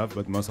of the stuff,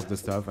 but most of the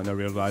stuff, and I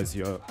realized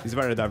it's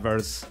very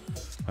diverse,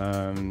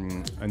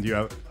 and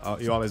you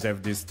always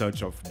have this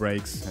touch of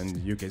breaks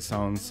and UK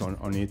sounds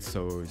on it,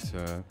 so it's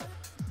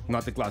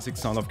not the classic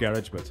sound of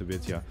garage, but a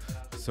bit, yeah.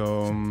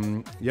 So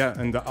yeah,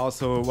 and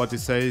also what you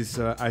say is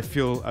I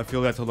feel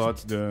that a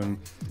lot.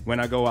 When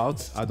I go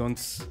out, I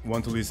don't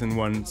want to listen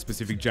one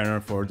specific genre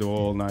for the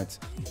whole night,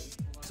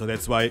 so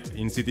that's why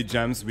in City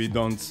Jamz we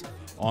don't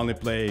only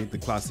play the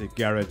classic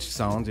garage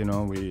sound,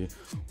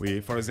 we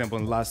for example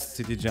in last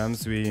City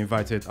Jamz we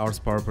invited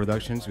Horsepower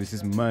Productions, which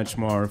is much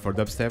more for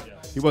dubstep.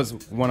 He was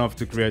one of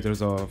the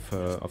creators of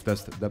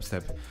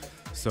dubstep,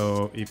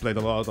 so he played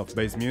a lot of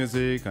bass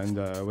music, and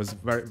it was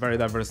very, very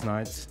diverse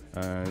night.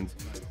 And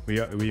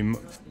we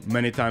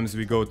many times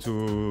we go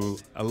to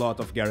a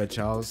lot of garage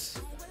house,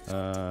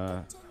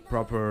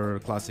 proper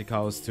classic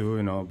house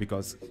too,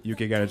 because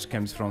UK garage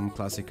comes from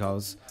classic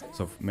house,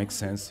 so it makes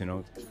sense,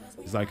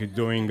 It's like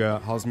doing a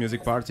house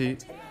music party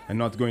and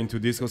not going to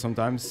disco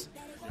sometimes.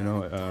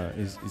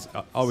 It's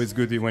always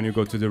good when you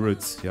go to the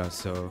roots. Yeah.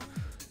 So,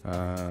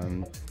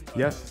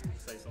 yeah.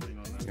 Say something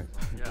on that.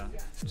 Yeah.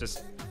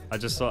 I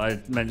just thought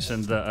I'd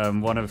mentioned that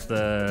one of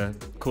the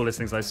coolest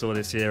things I saw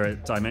this year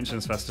at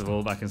Dimensions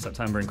Festival back in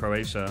September in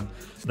Croatia,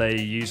 they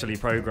usually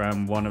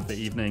program one of the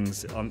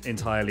evenings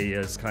entirely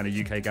as kind of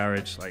UK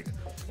garage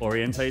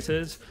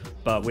orientated,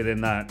 but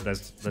within that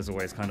there's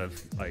always kind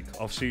of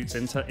offshoots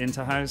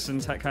into house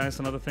and tech house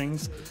and other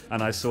things.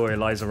 And I saw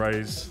Eliza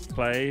Rose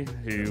play,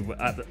 who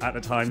at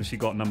the time she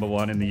got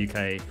 #1 in the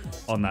UK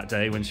on that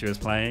day when she was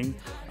playing,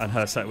 and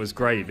her set was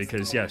great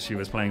because she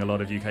was playing a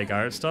lot of UK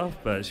garage stuff,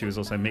 but she was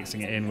also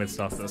mixing it in with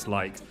stuff that's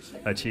like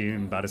her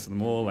tune Baddest of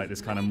Them All, like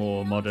this kind of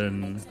more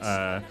modern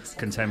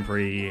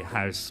contemporary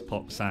house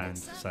pop sound.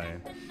 So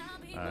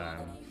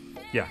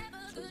yeah,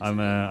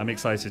 I'm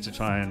excited to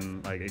try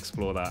and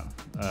explore that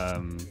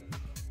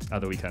at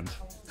the weekend.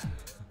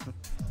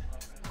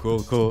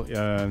 Cool.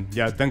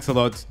 Yeah, thanks a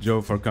lot,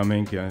 Joe, for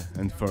coming. Yeah,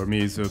 and for me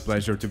it's a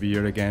pleasure to be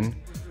here again.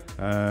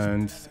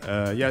 And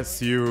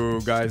yes, you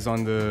guys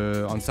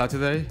on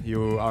Saturday.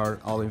 You are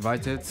all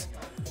invited.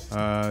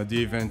 The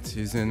event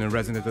is in a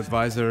Resident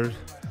Advisor.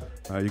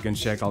 You can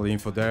check all the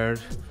info there.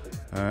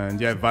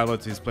 And yeah,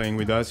 Violet is playing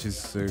with us.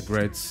 She's a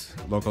great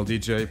local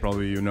DJ.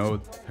 Probably you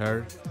know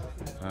her.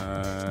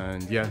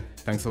 And yeah,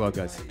 thanks a lot,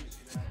 guys.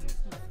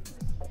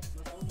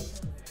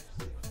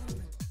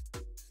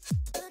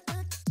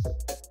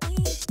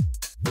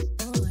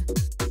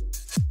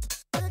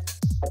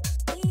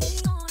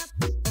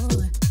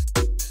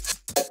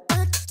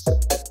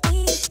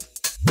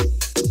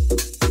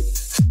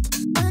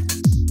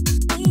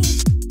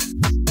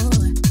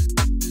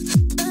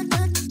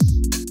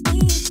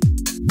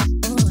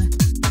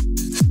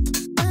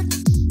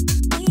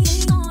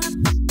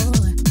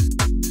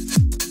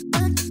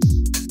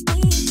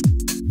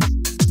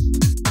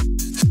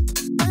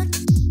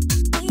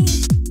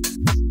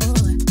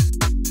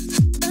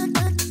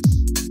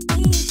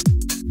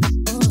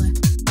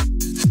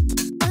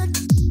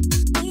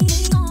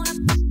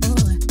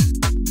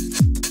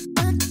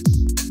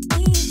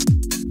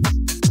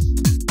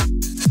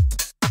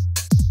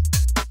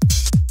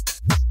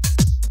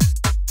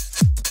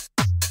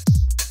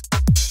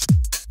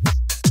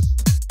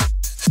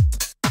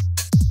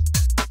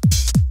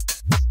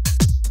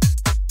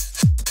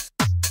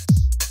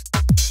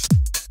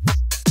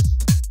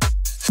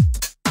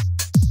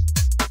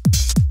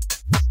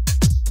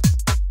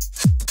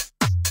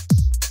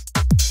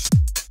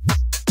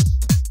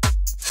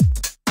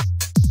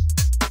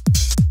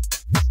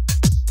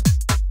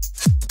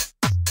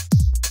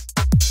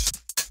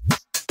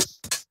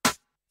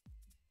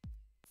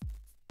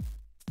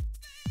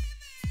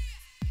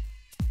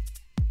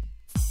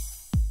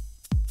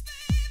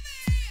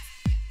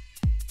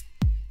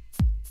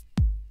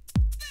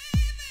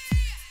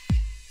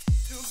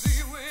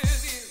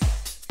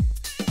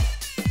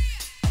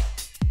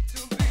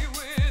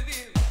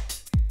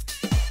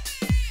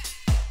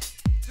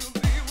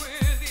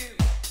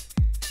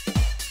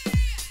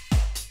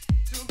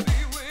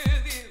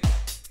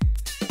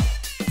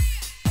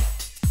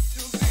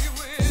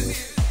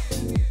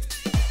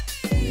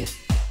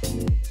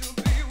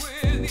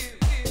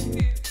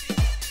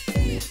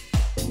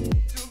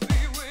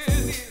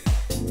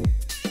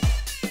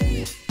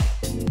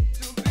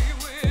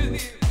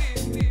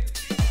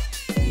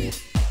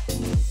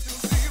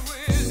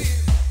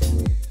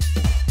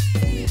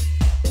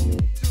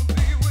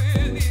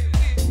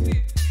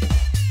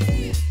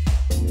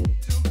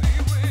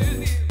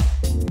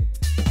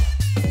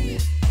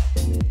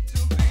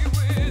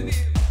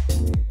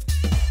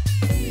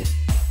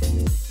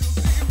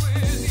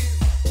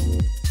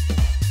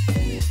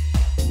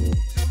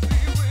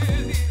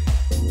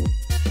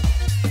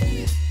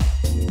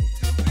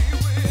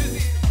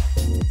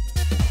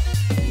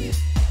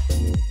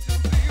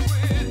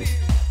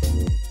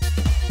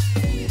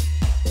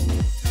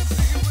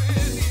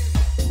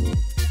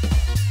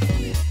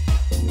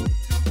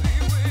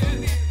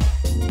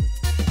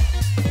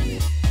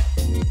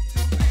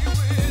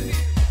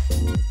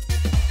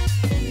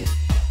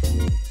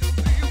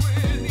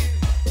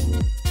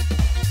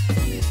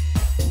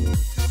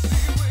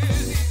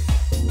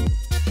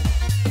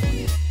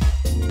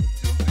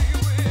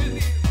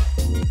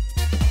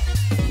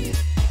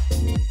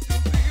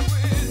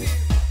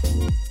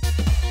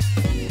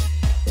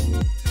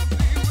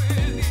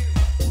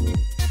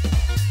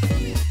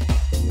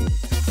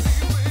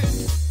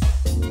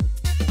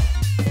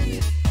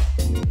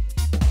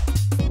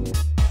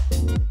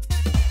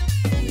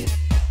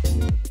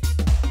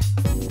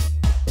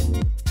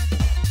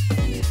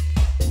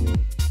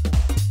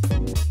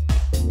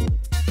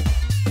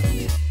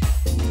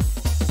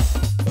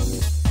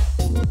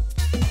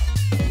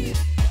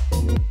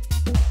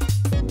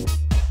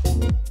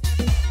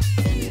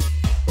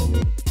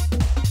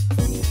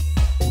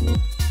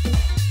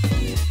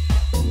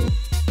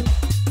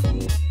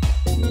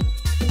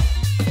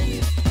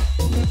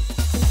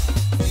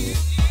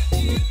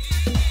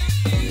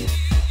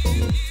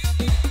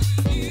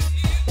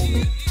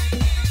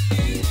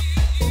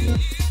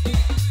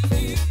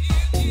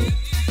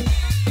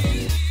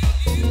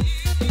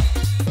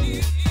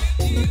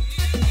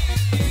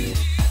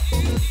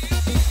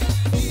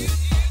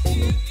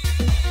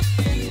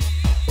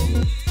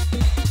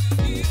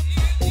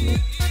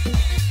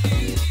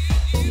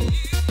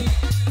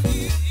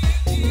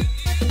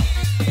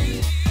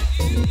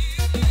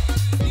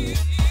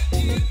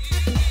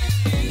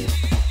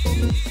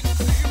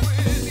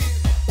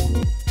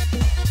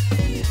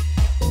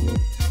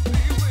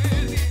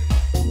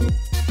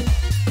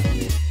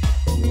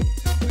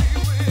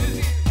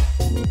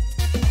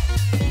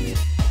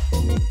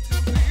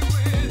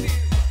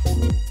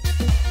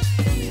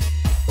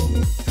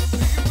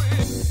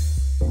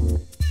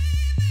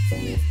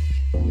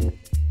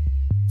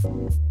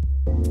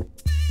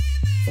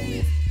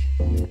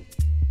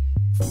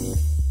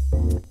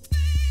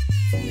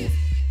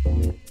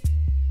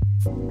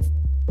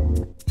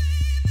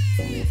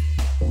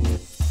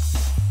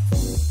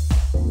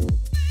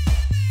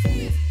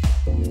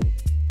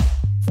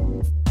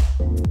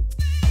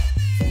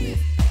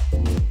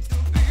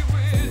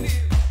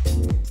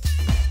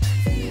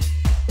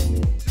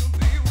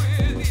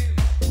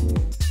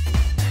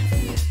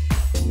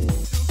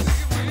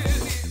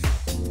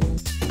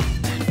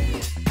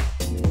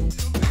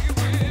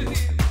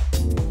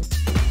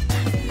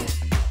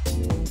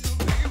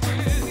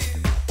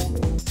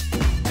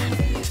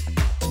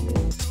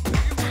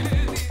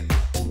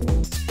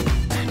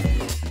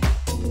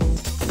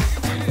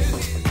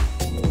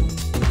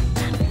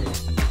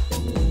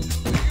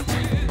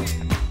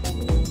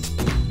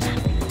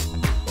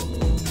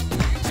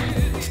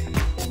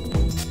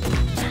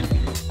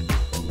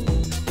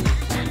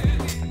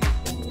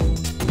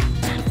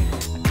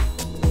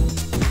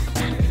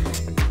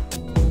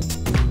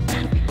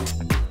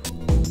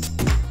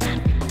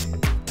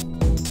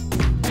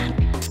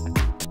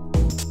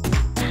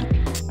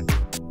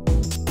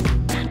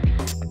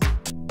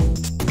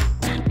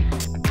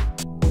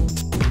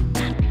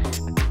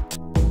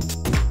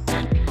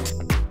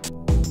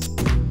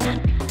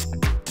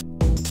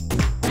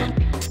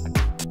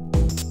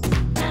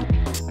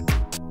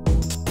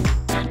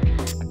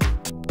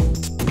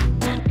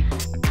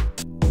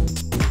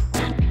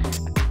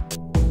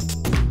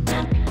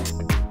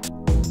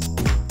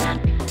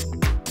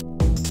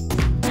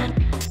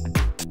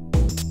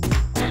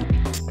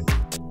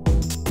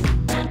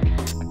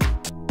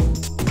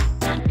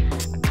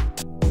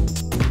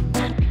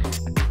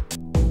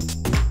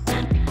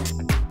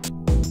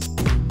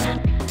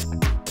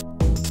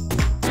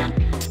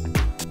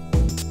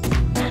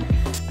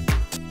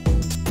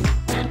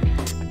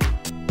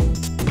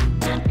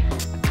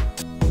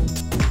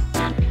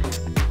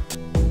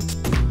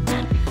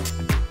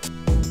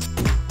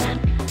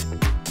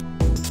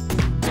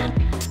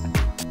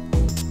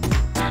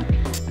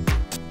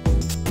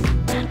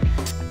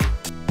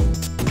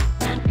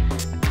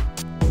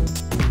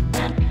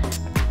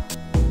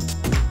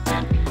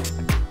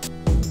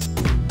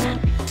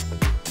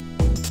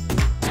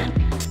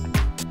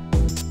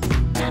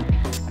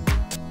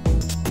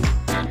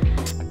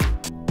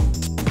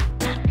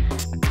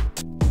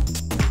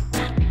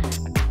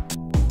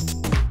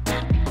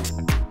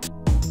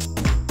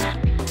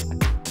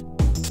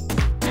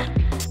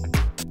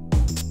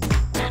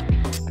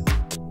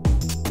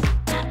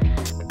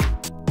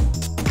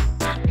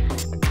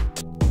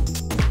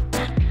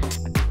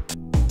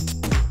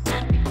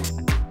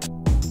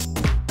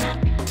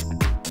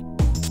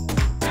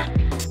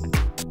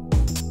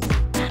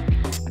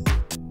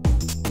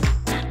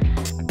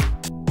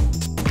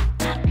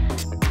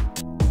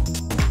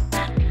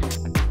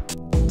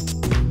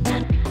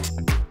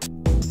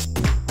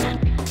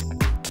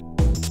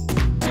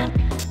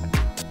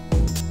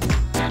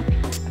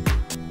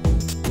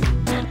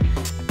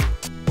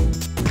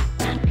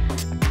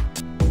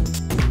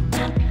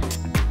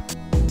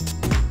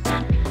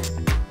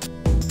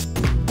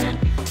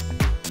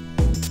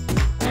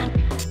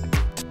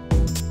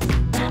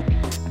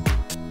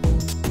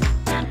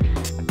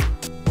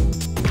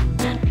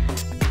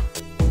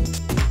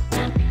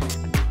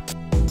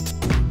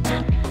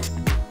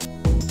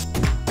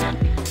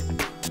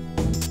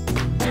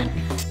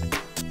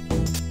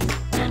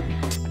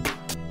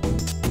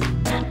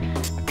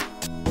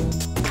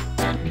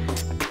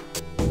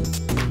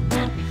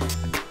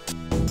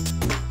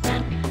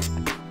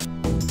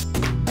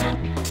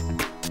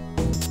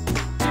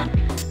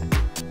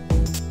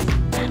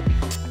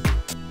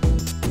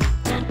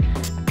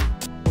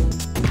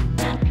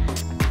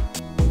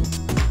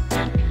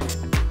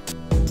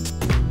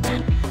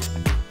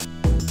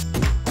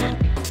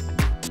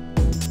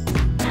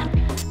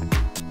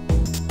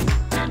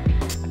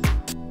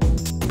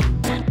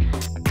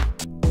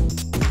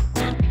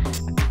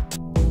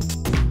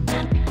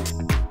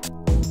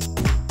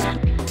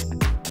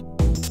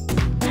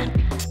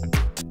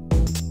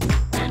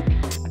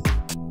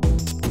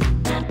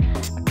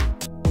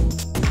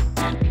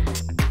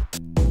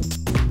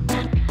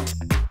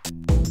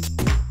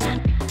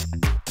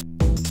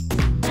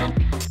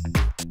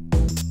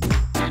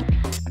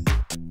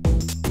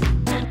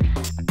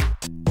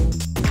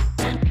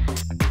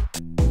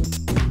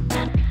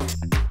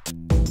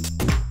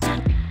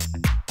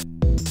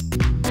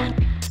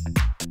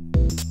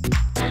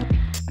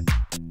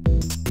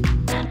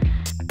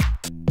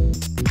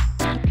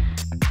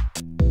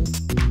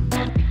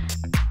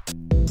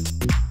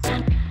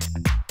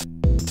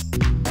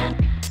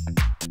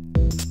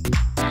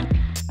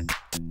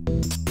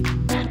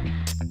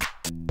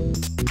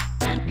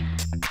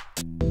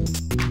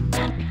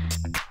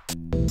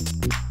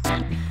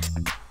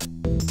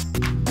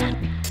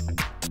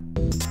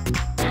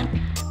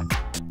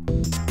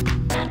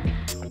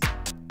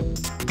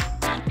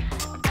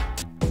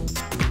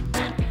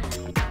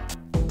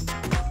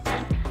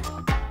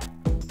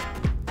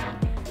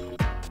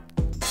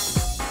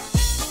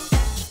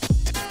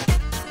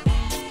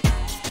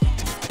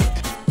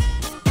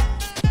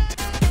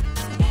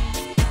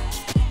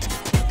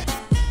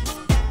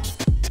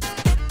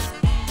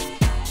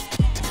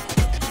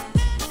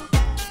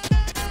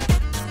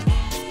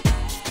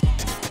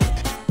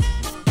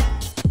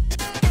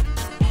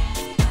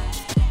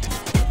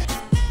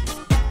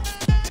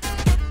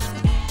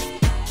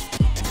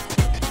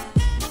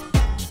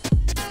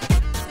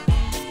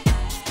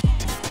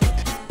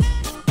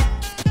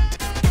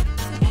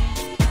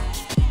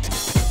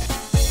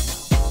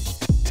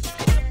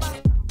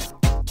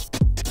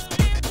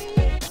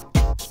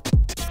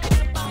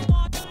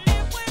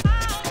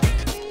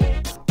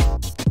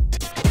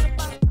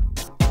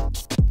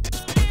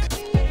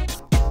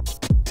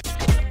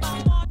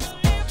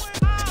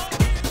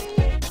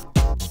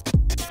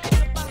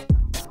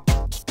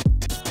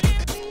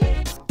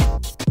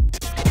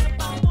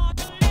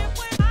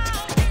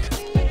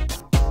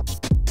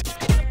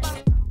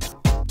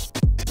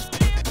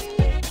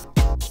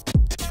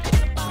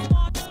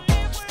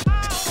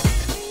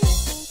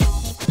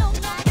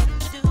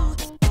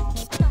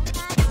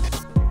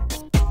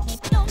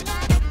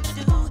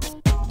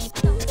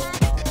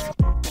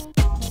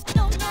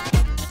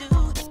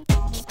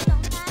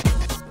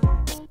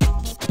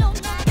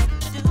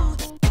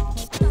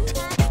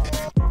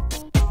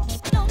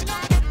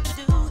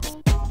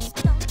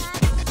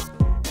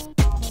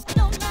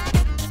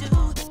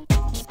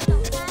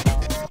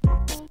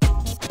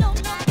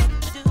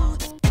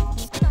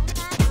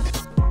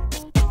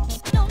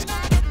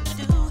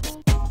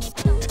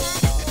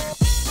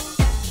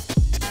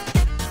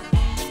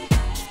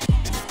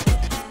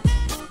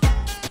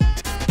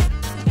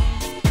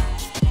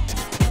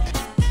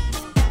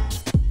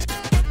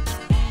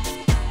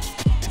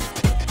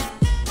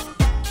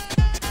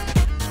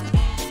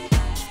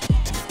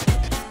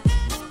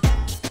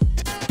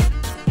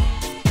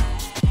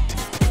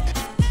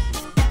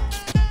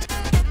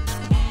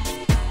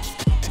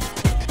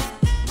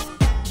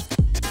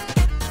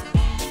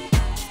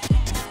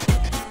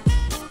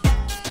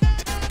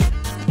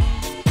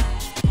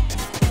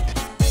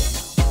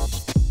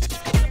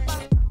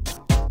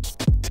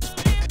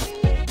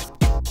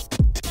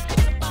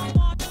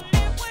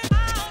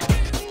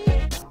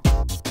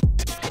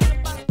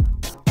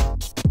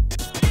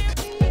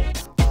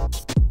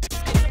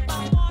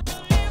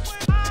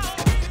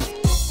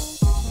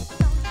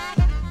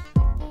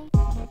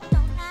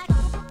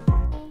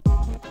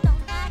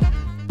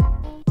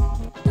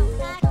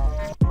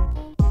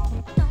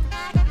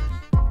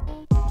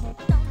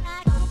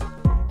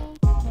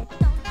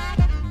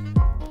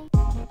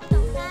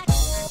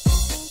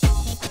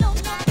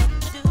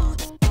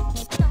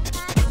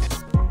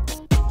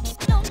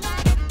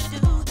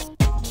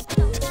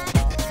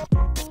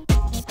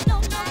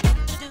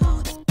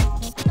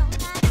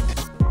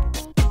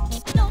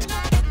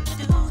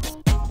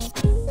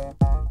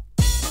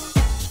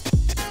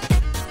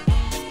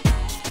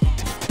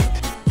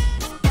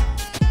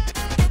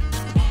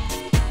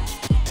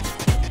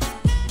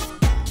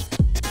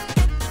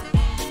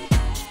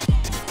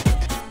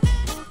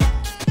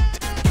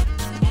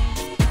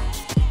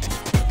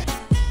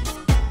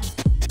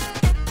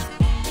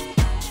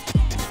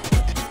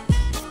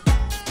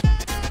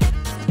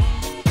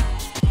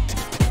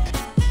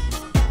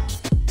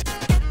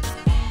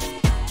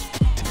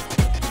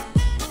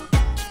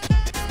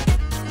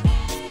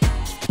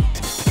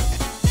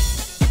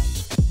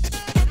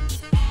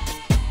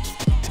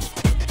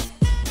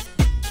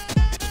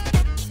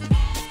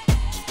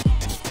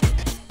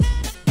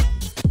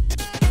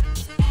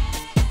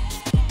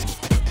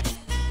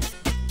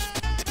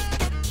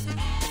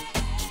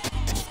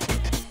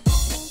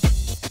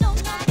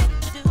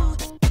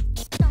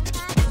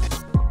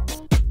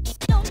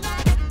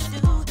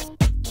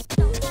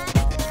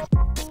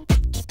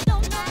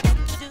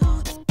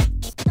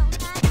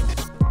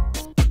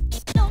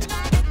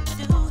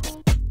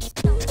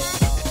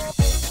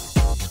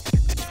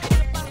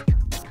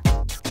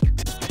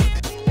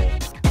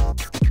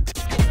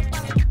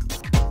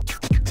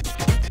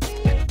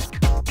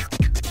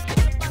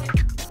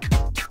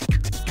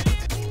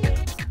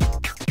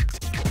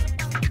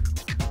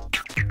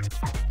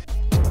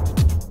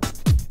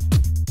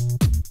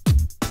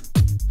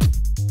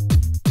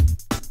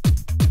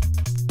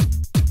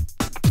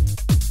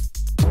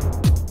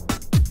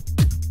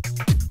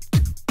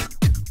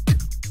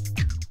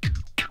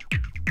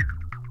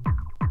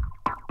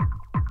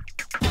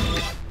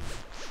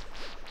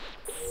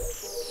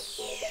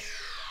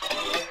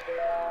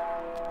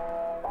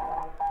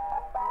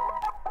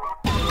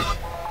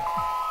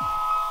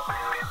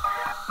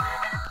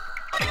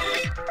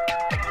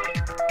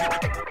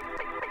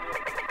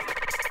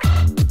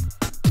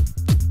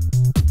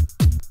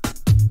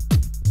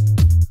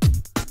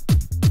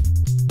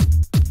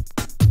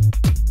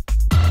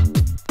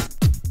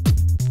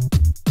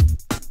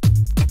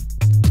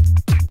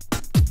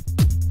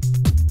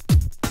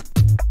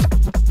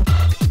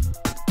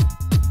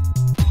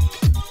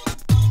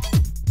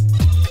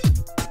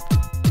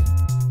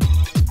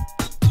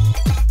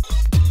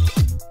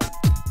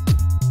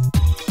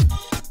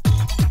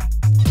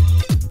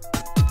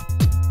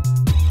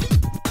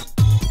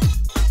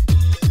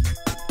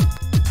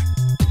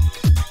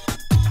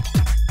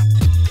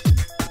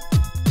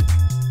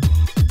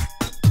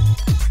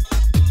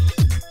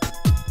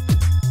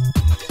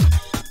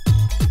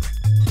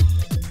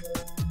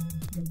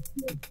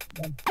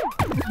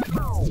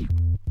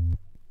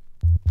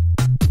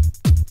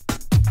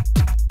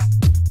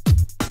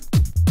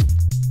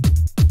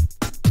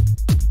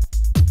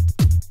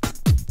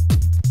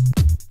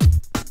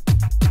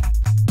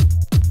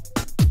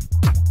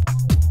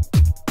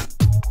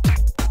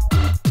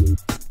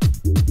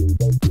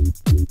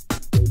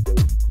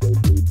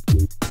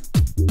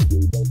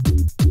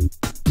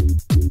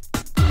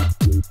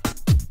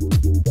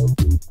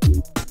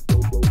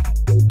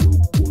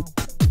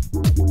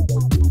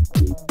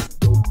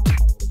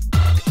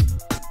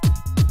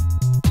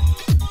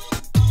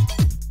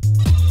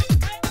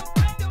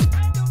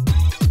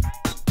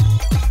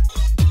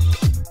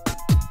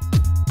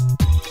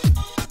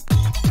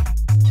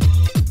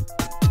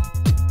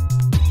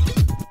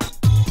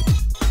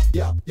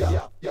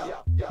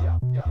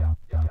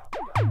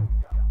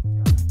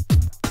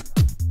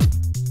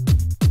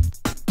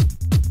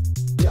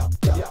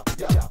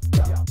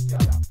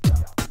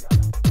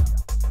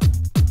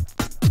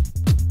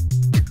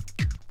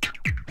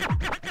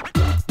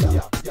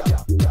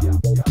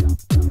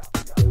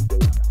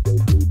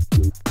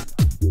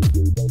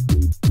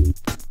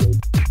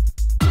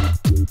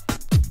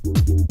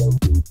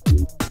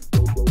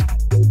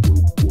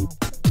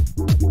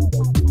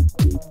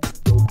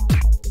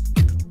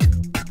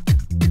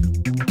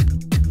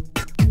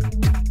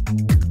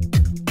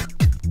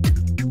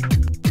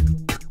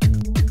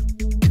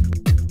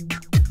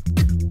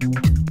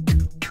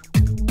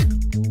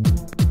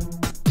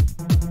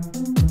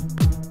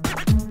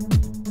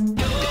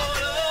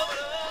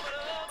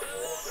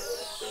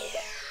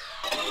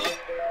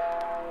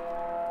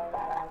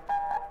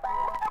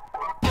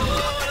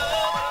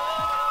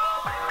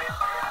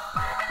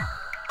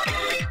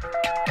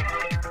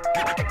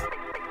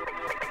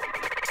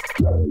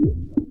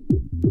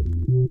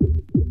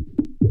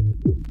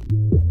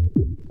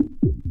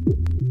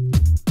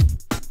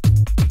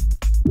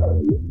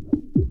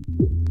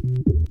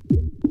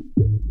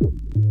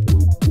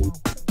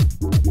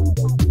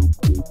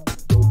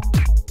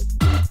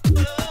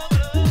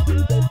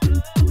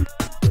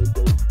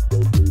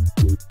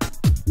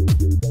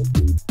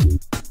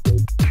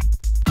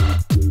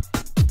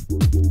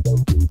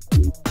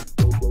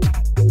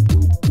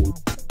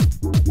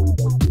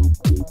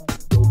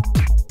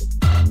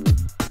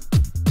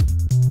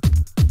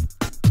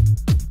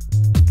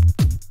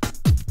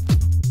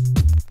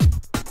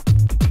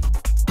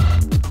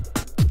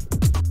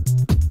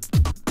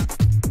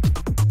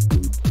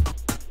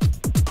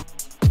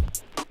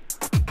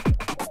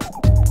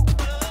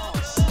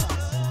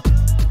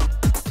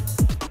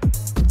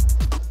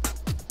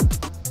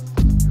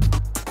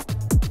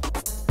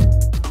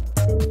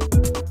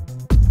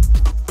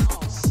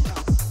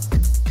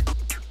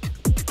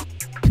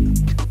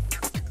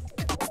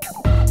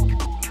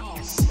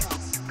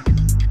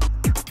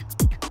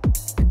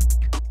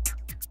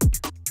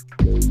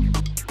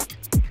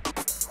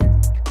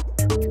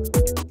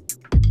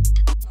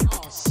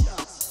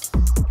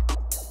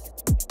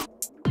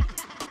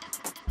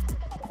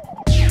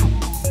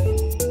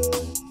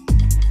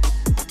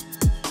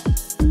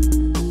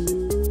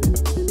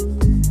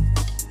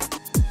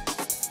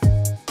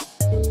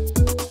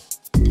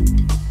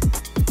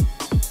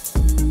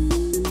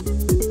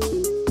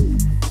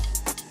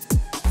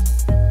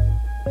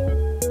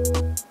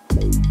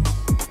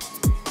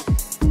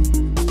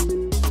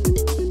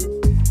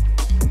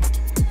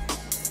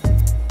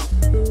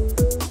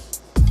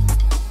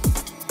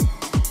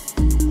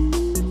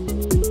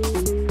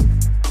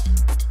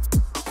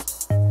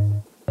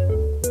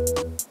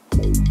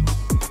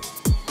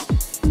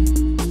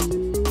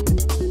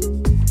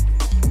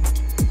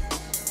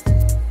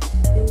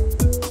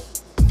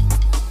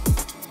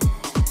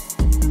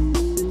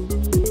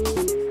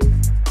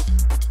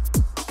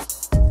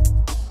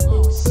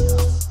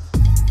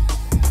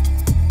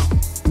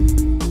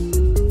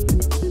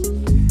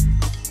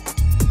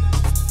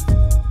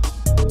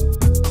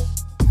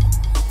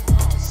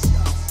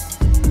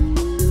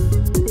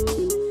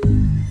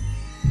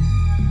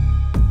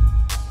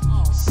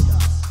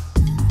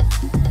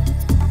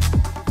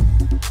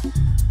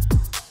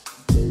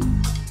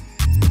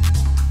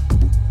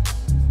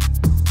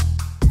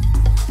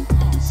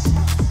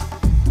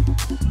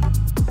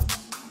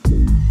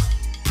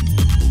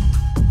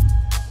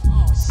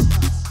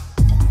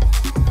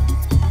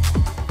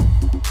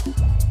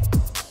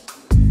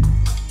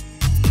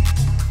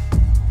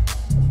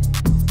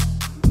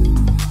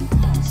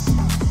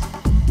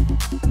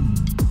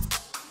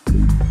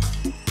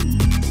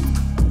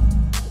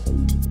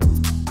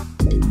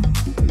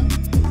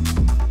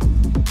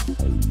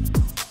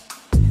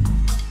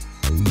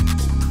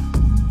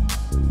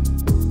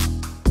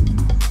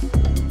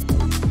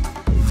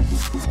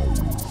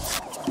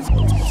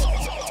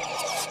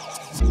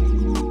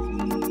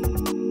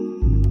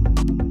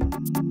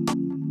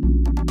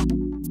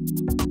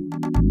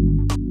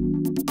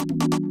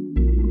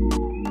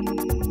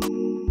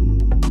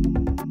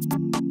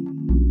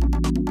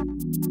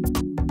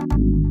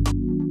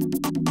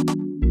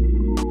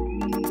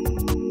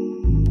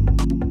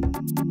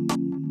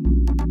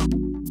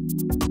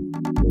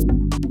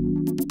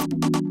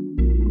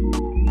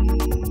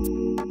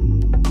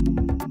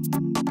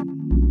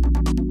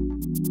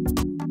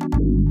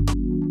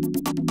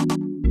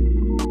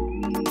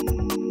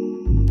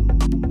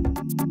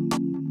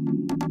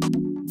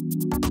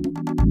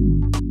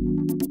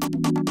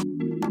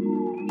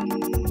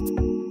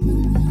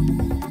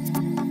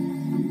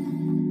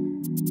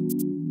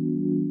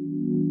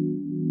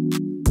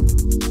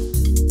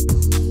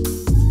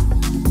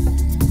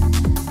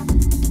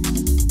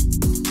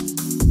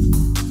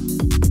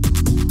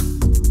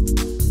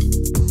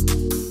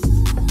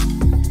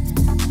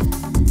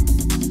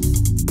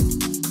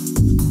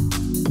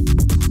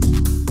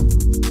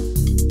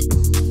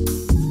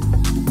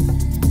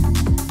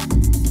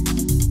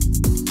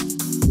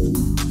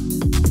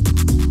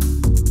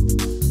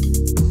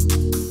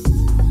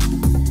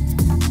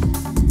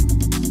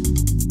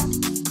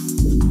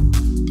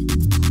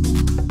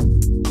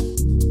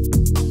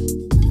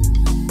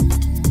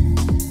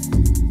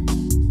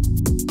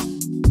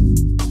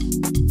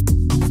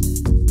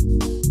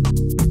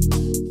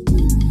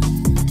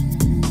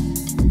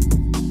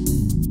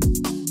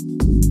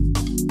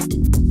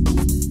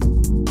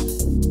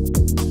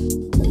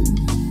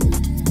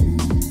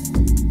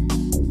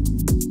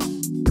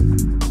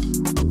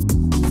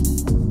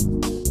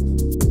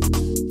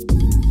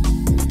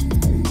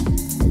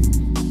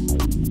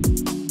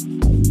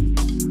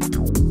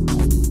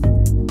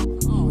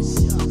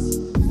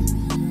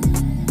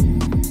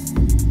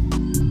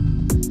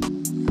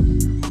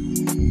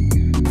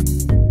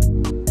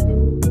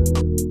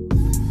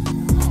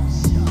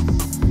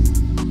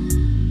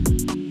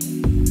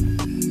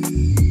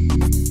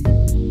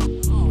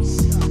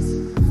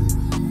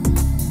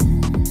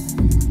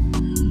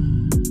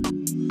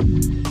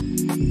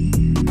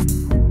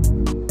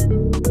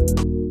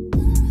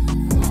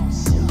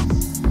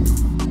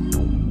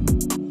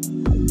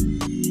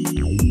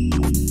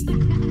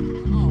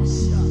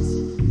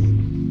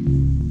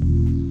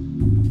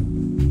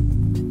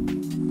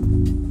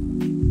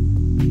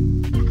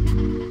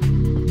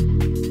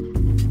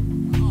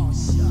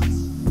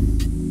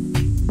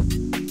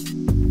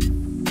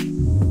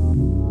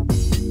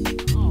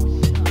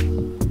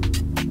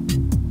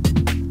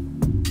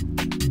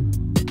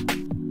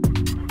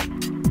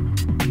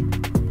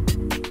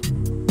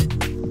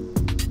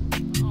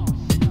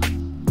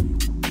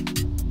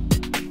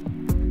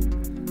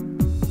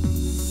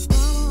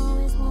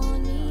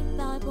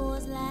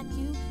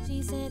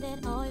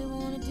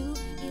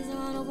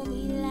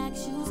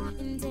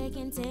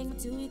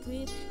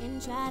 crib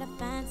and try to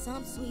find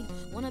some sweet.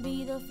 Wanna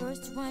be the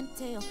first to run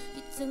tail.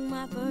 You took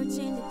my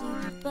virginity,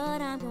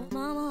 but I'm gone.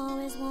 Mama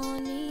always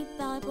warned me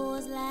about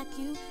boys like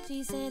you.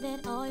 She said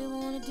that all you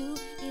wanna do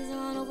is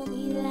run over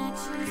me like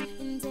shoes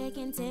and take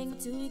me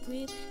to your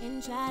crib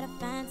and try to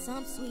find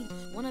some sweet.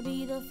 Wanna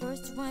be the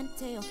first to run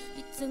tail.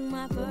 You took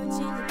my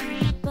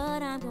virginity,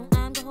 but I'm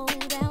gonna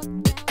hold out.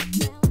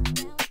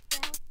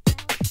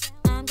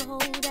 I'm gonna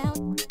hold out.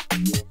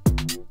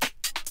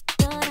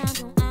 But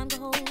I'm gonna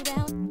hold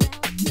out.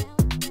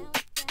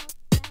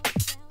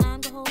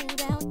 I'm gonna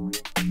hold out.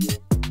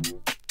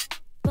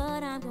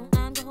 But I'm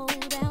gonna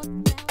hold out.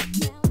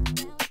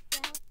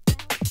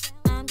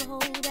 I'm gonna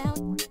hold out.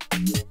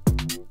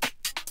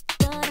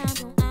 But I'm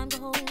gonna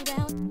hold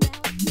out.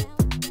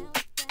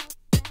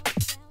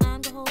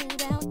 I'm gonna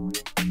hold out.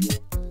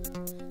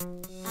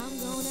 I'm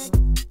gonna.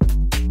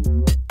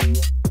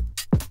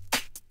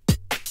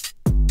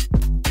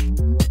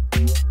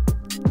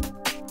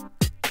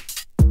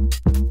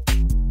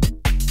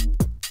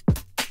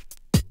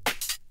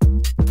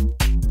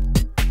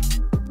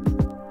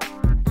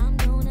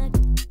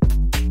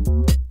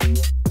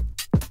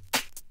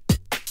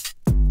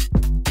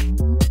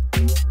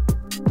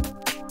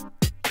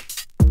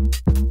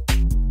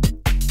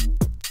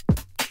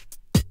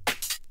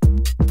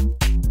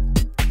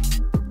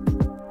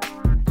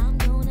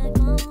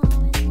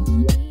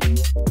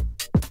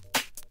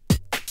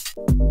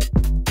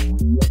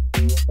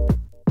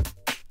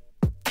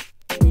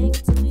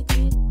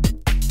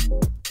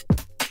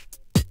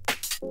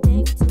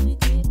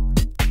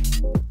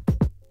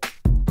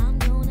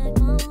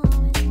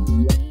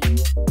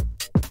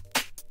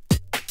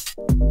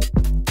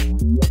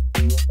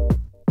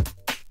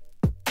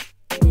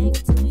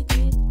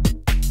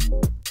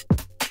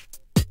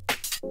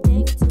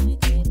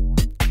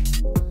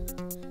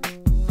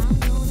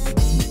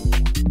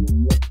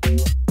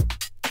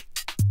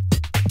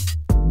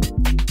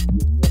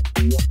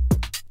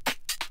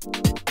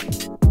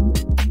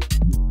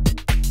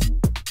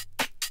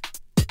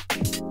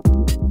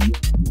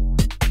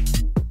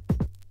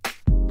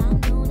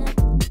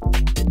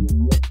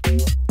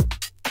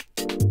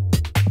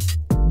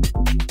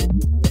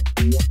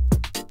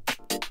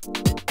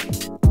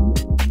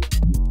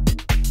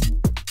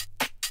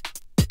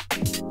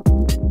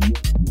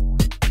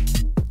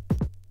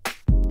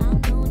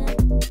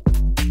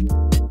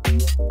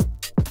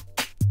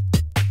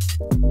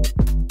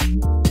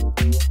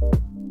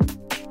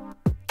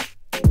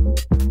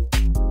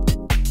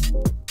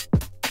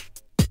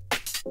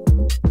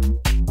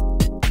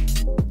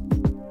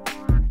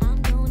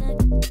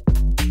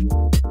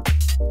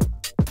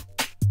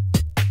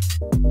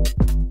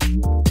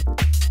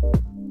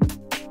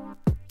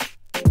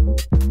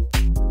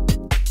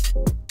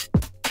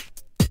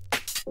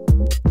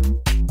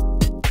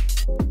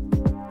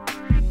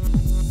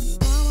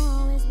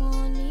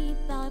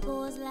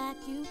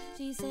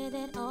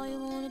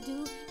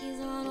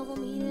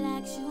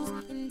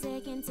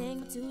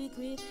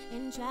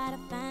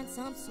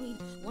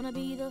 Wanna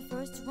be the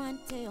first to run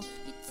tail.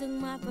 You took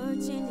my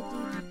virginity,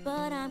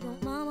 but I'm gone.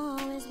 Mama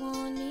always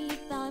warned me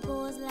about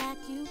boys like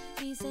you.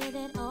 She said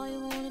that all you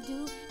wanna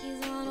do is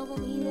run over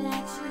me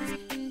like shoes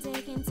and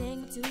take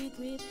me to your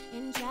crib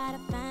and try to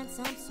find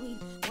some sweet.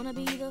 Wanna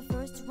be the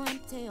first to run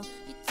tail.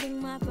 You took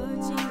my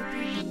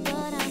virginity,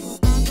 but I'm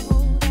gonna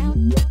hold out.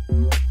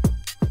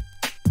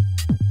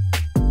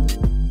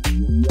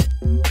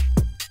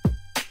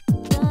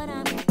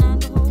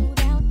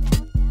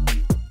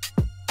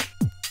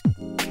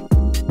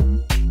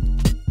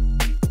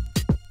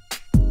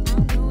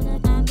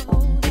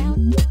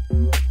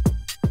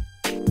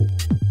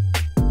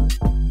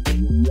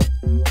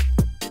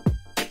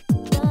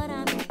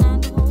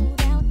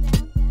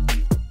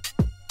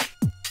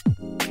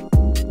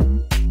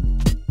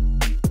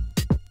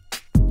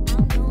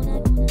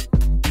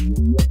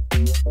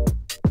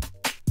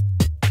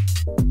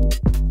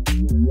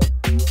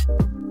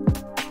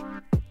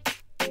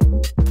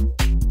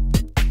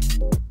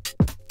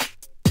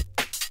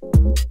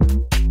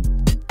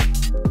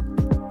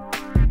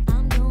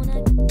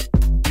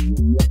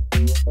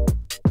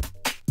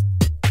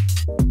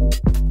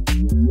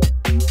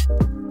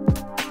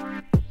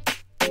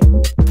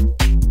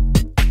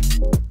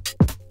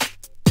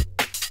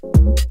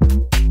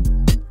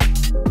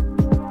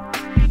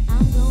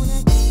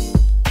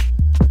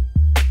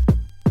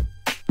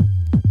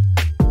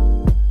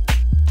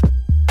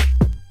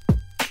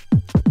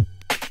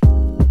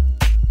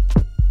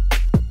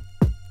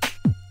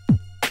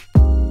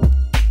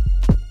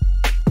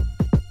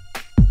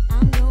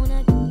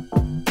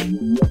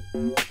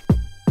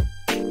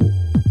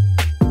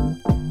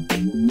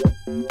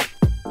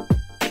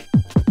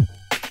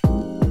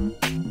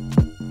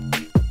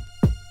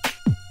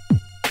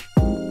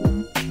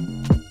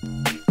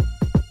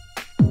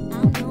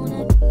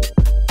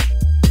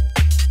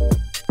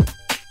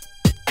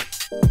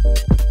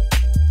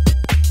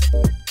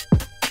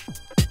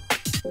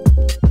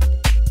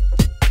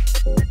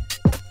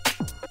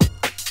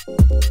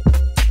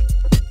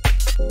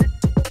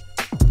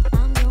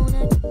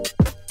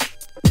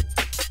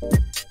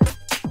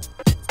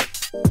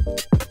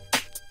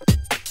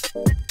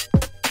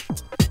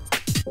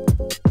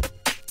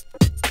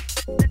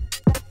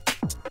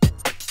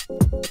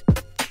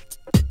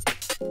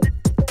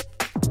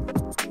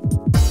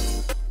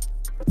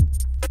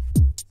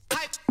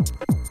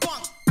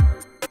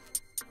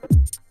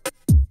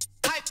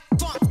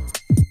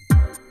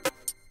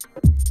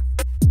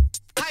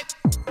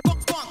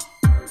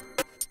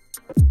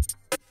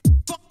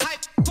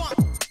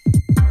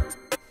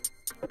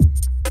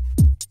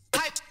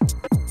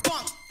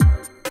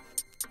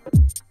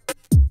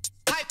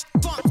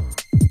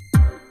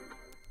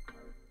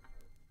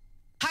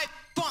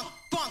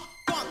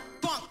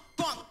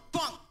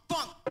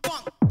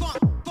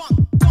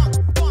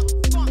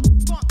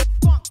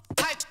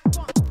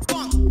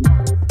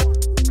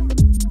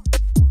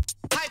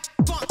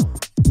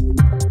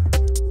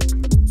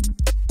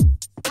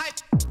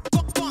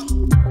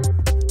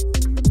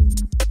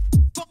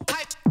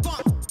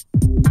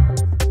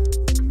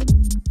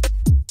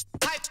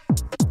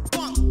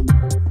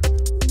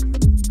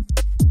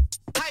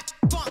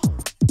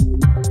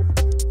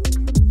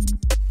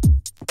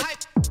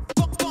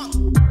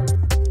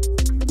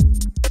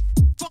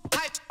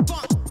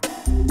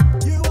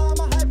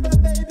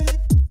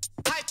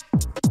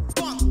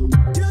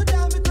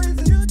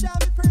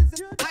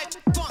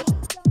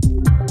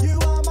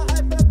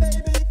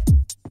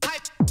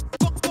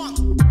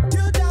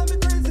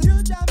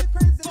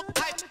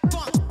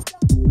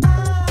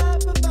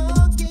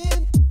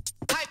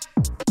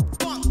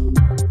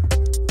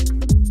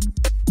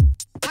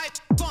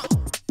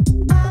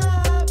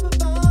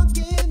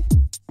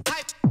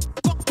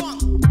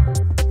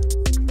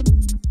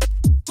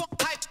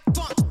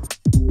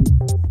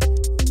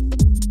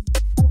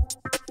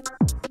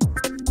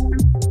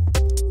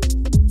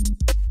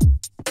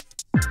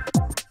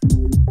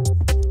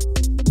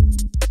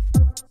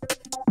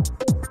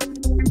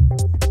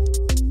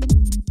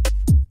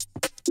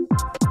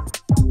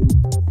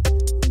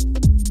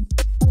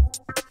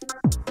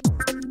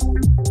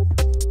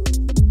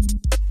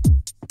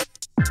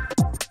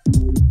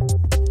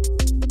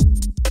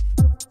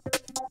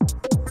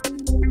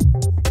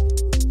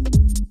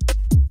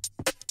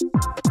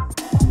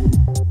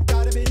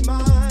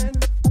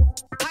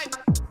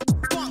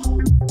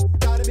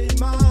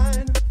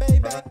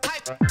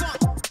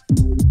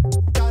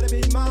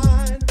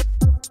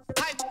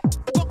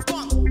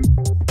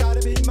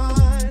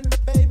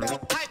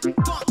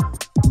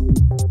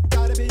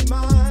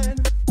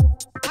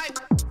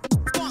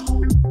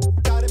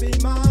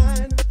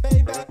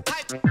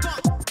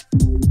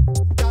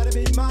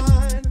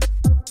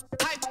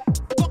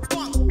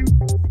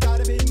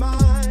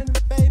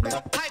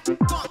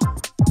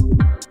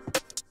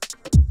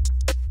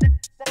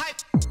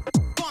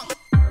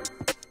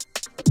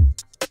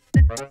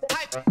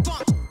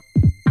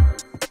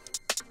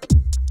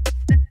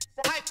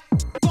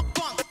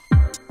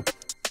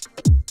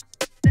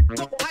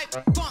 I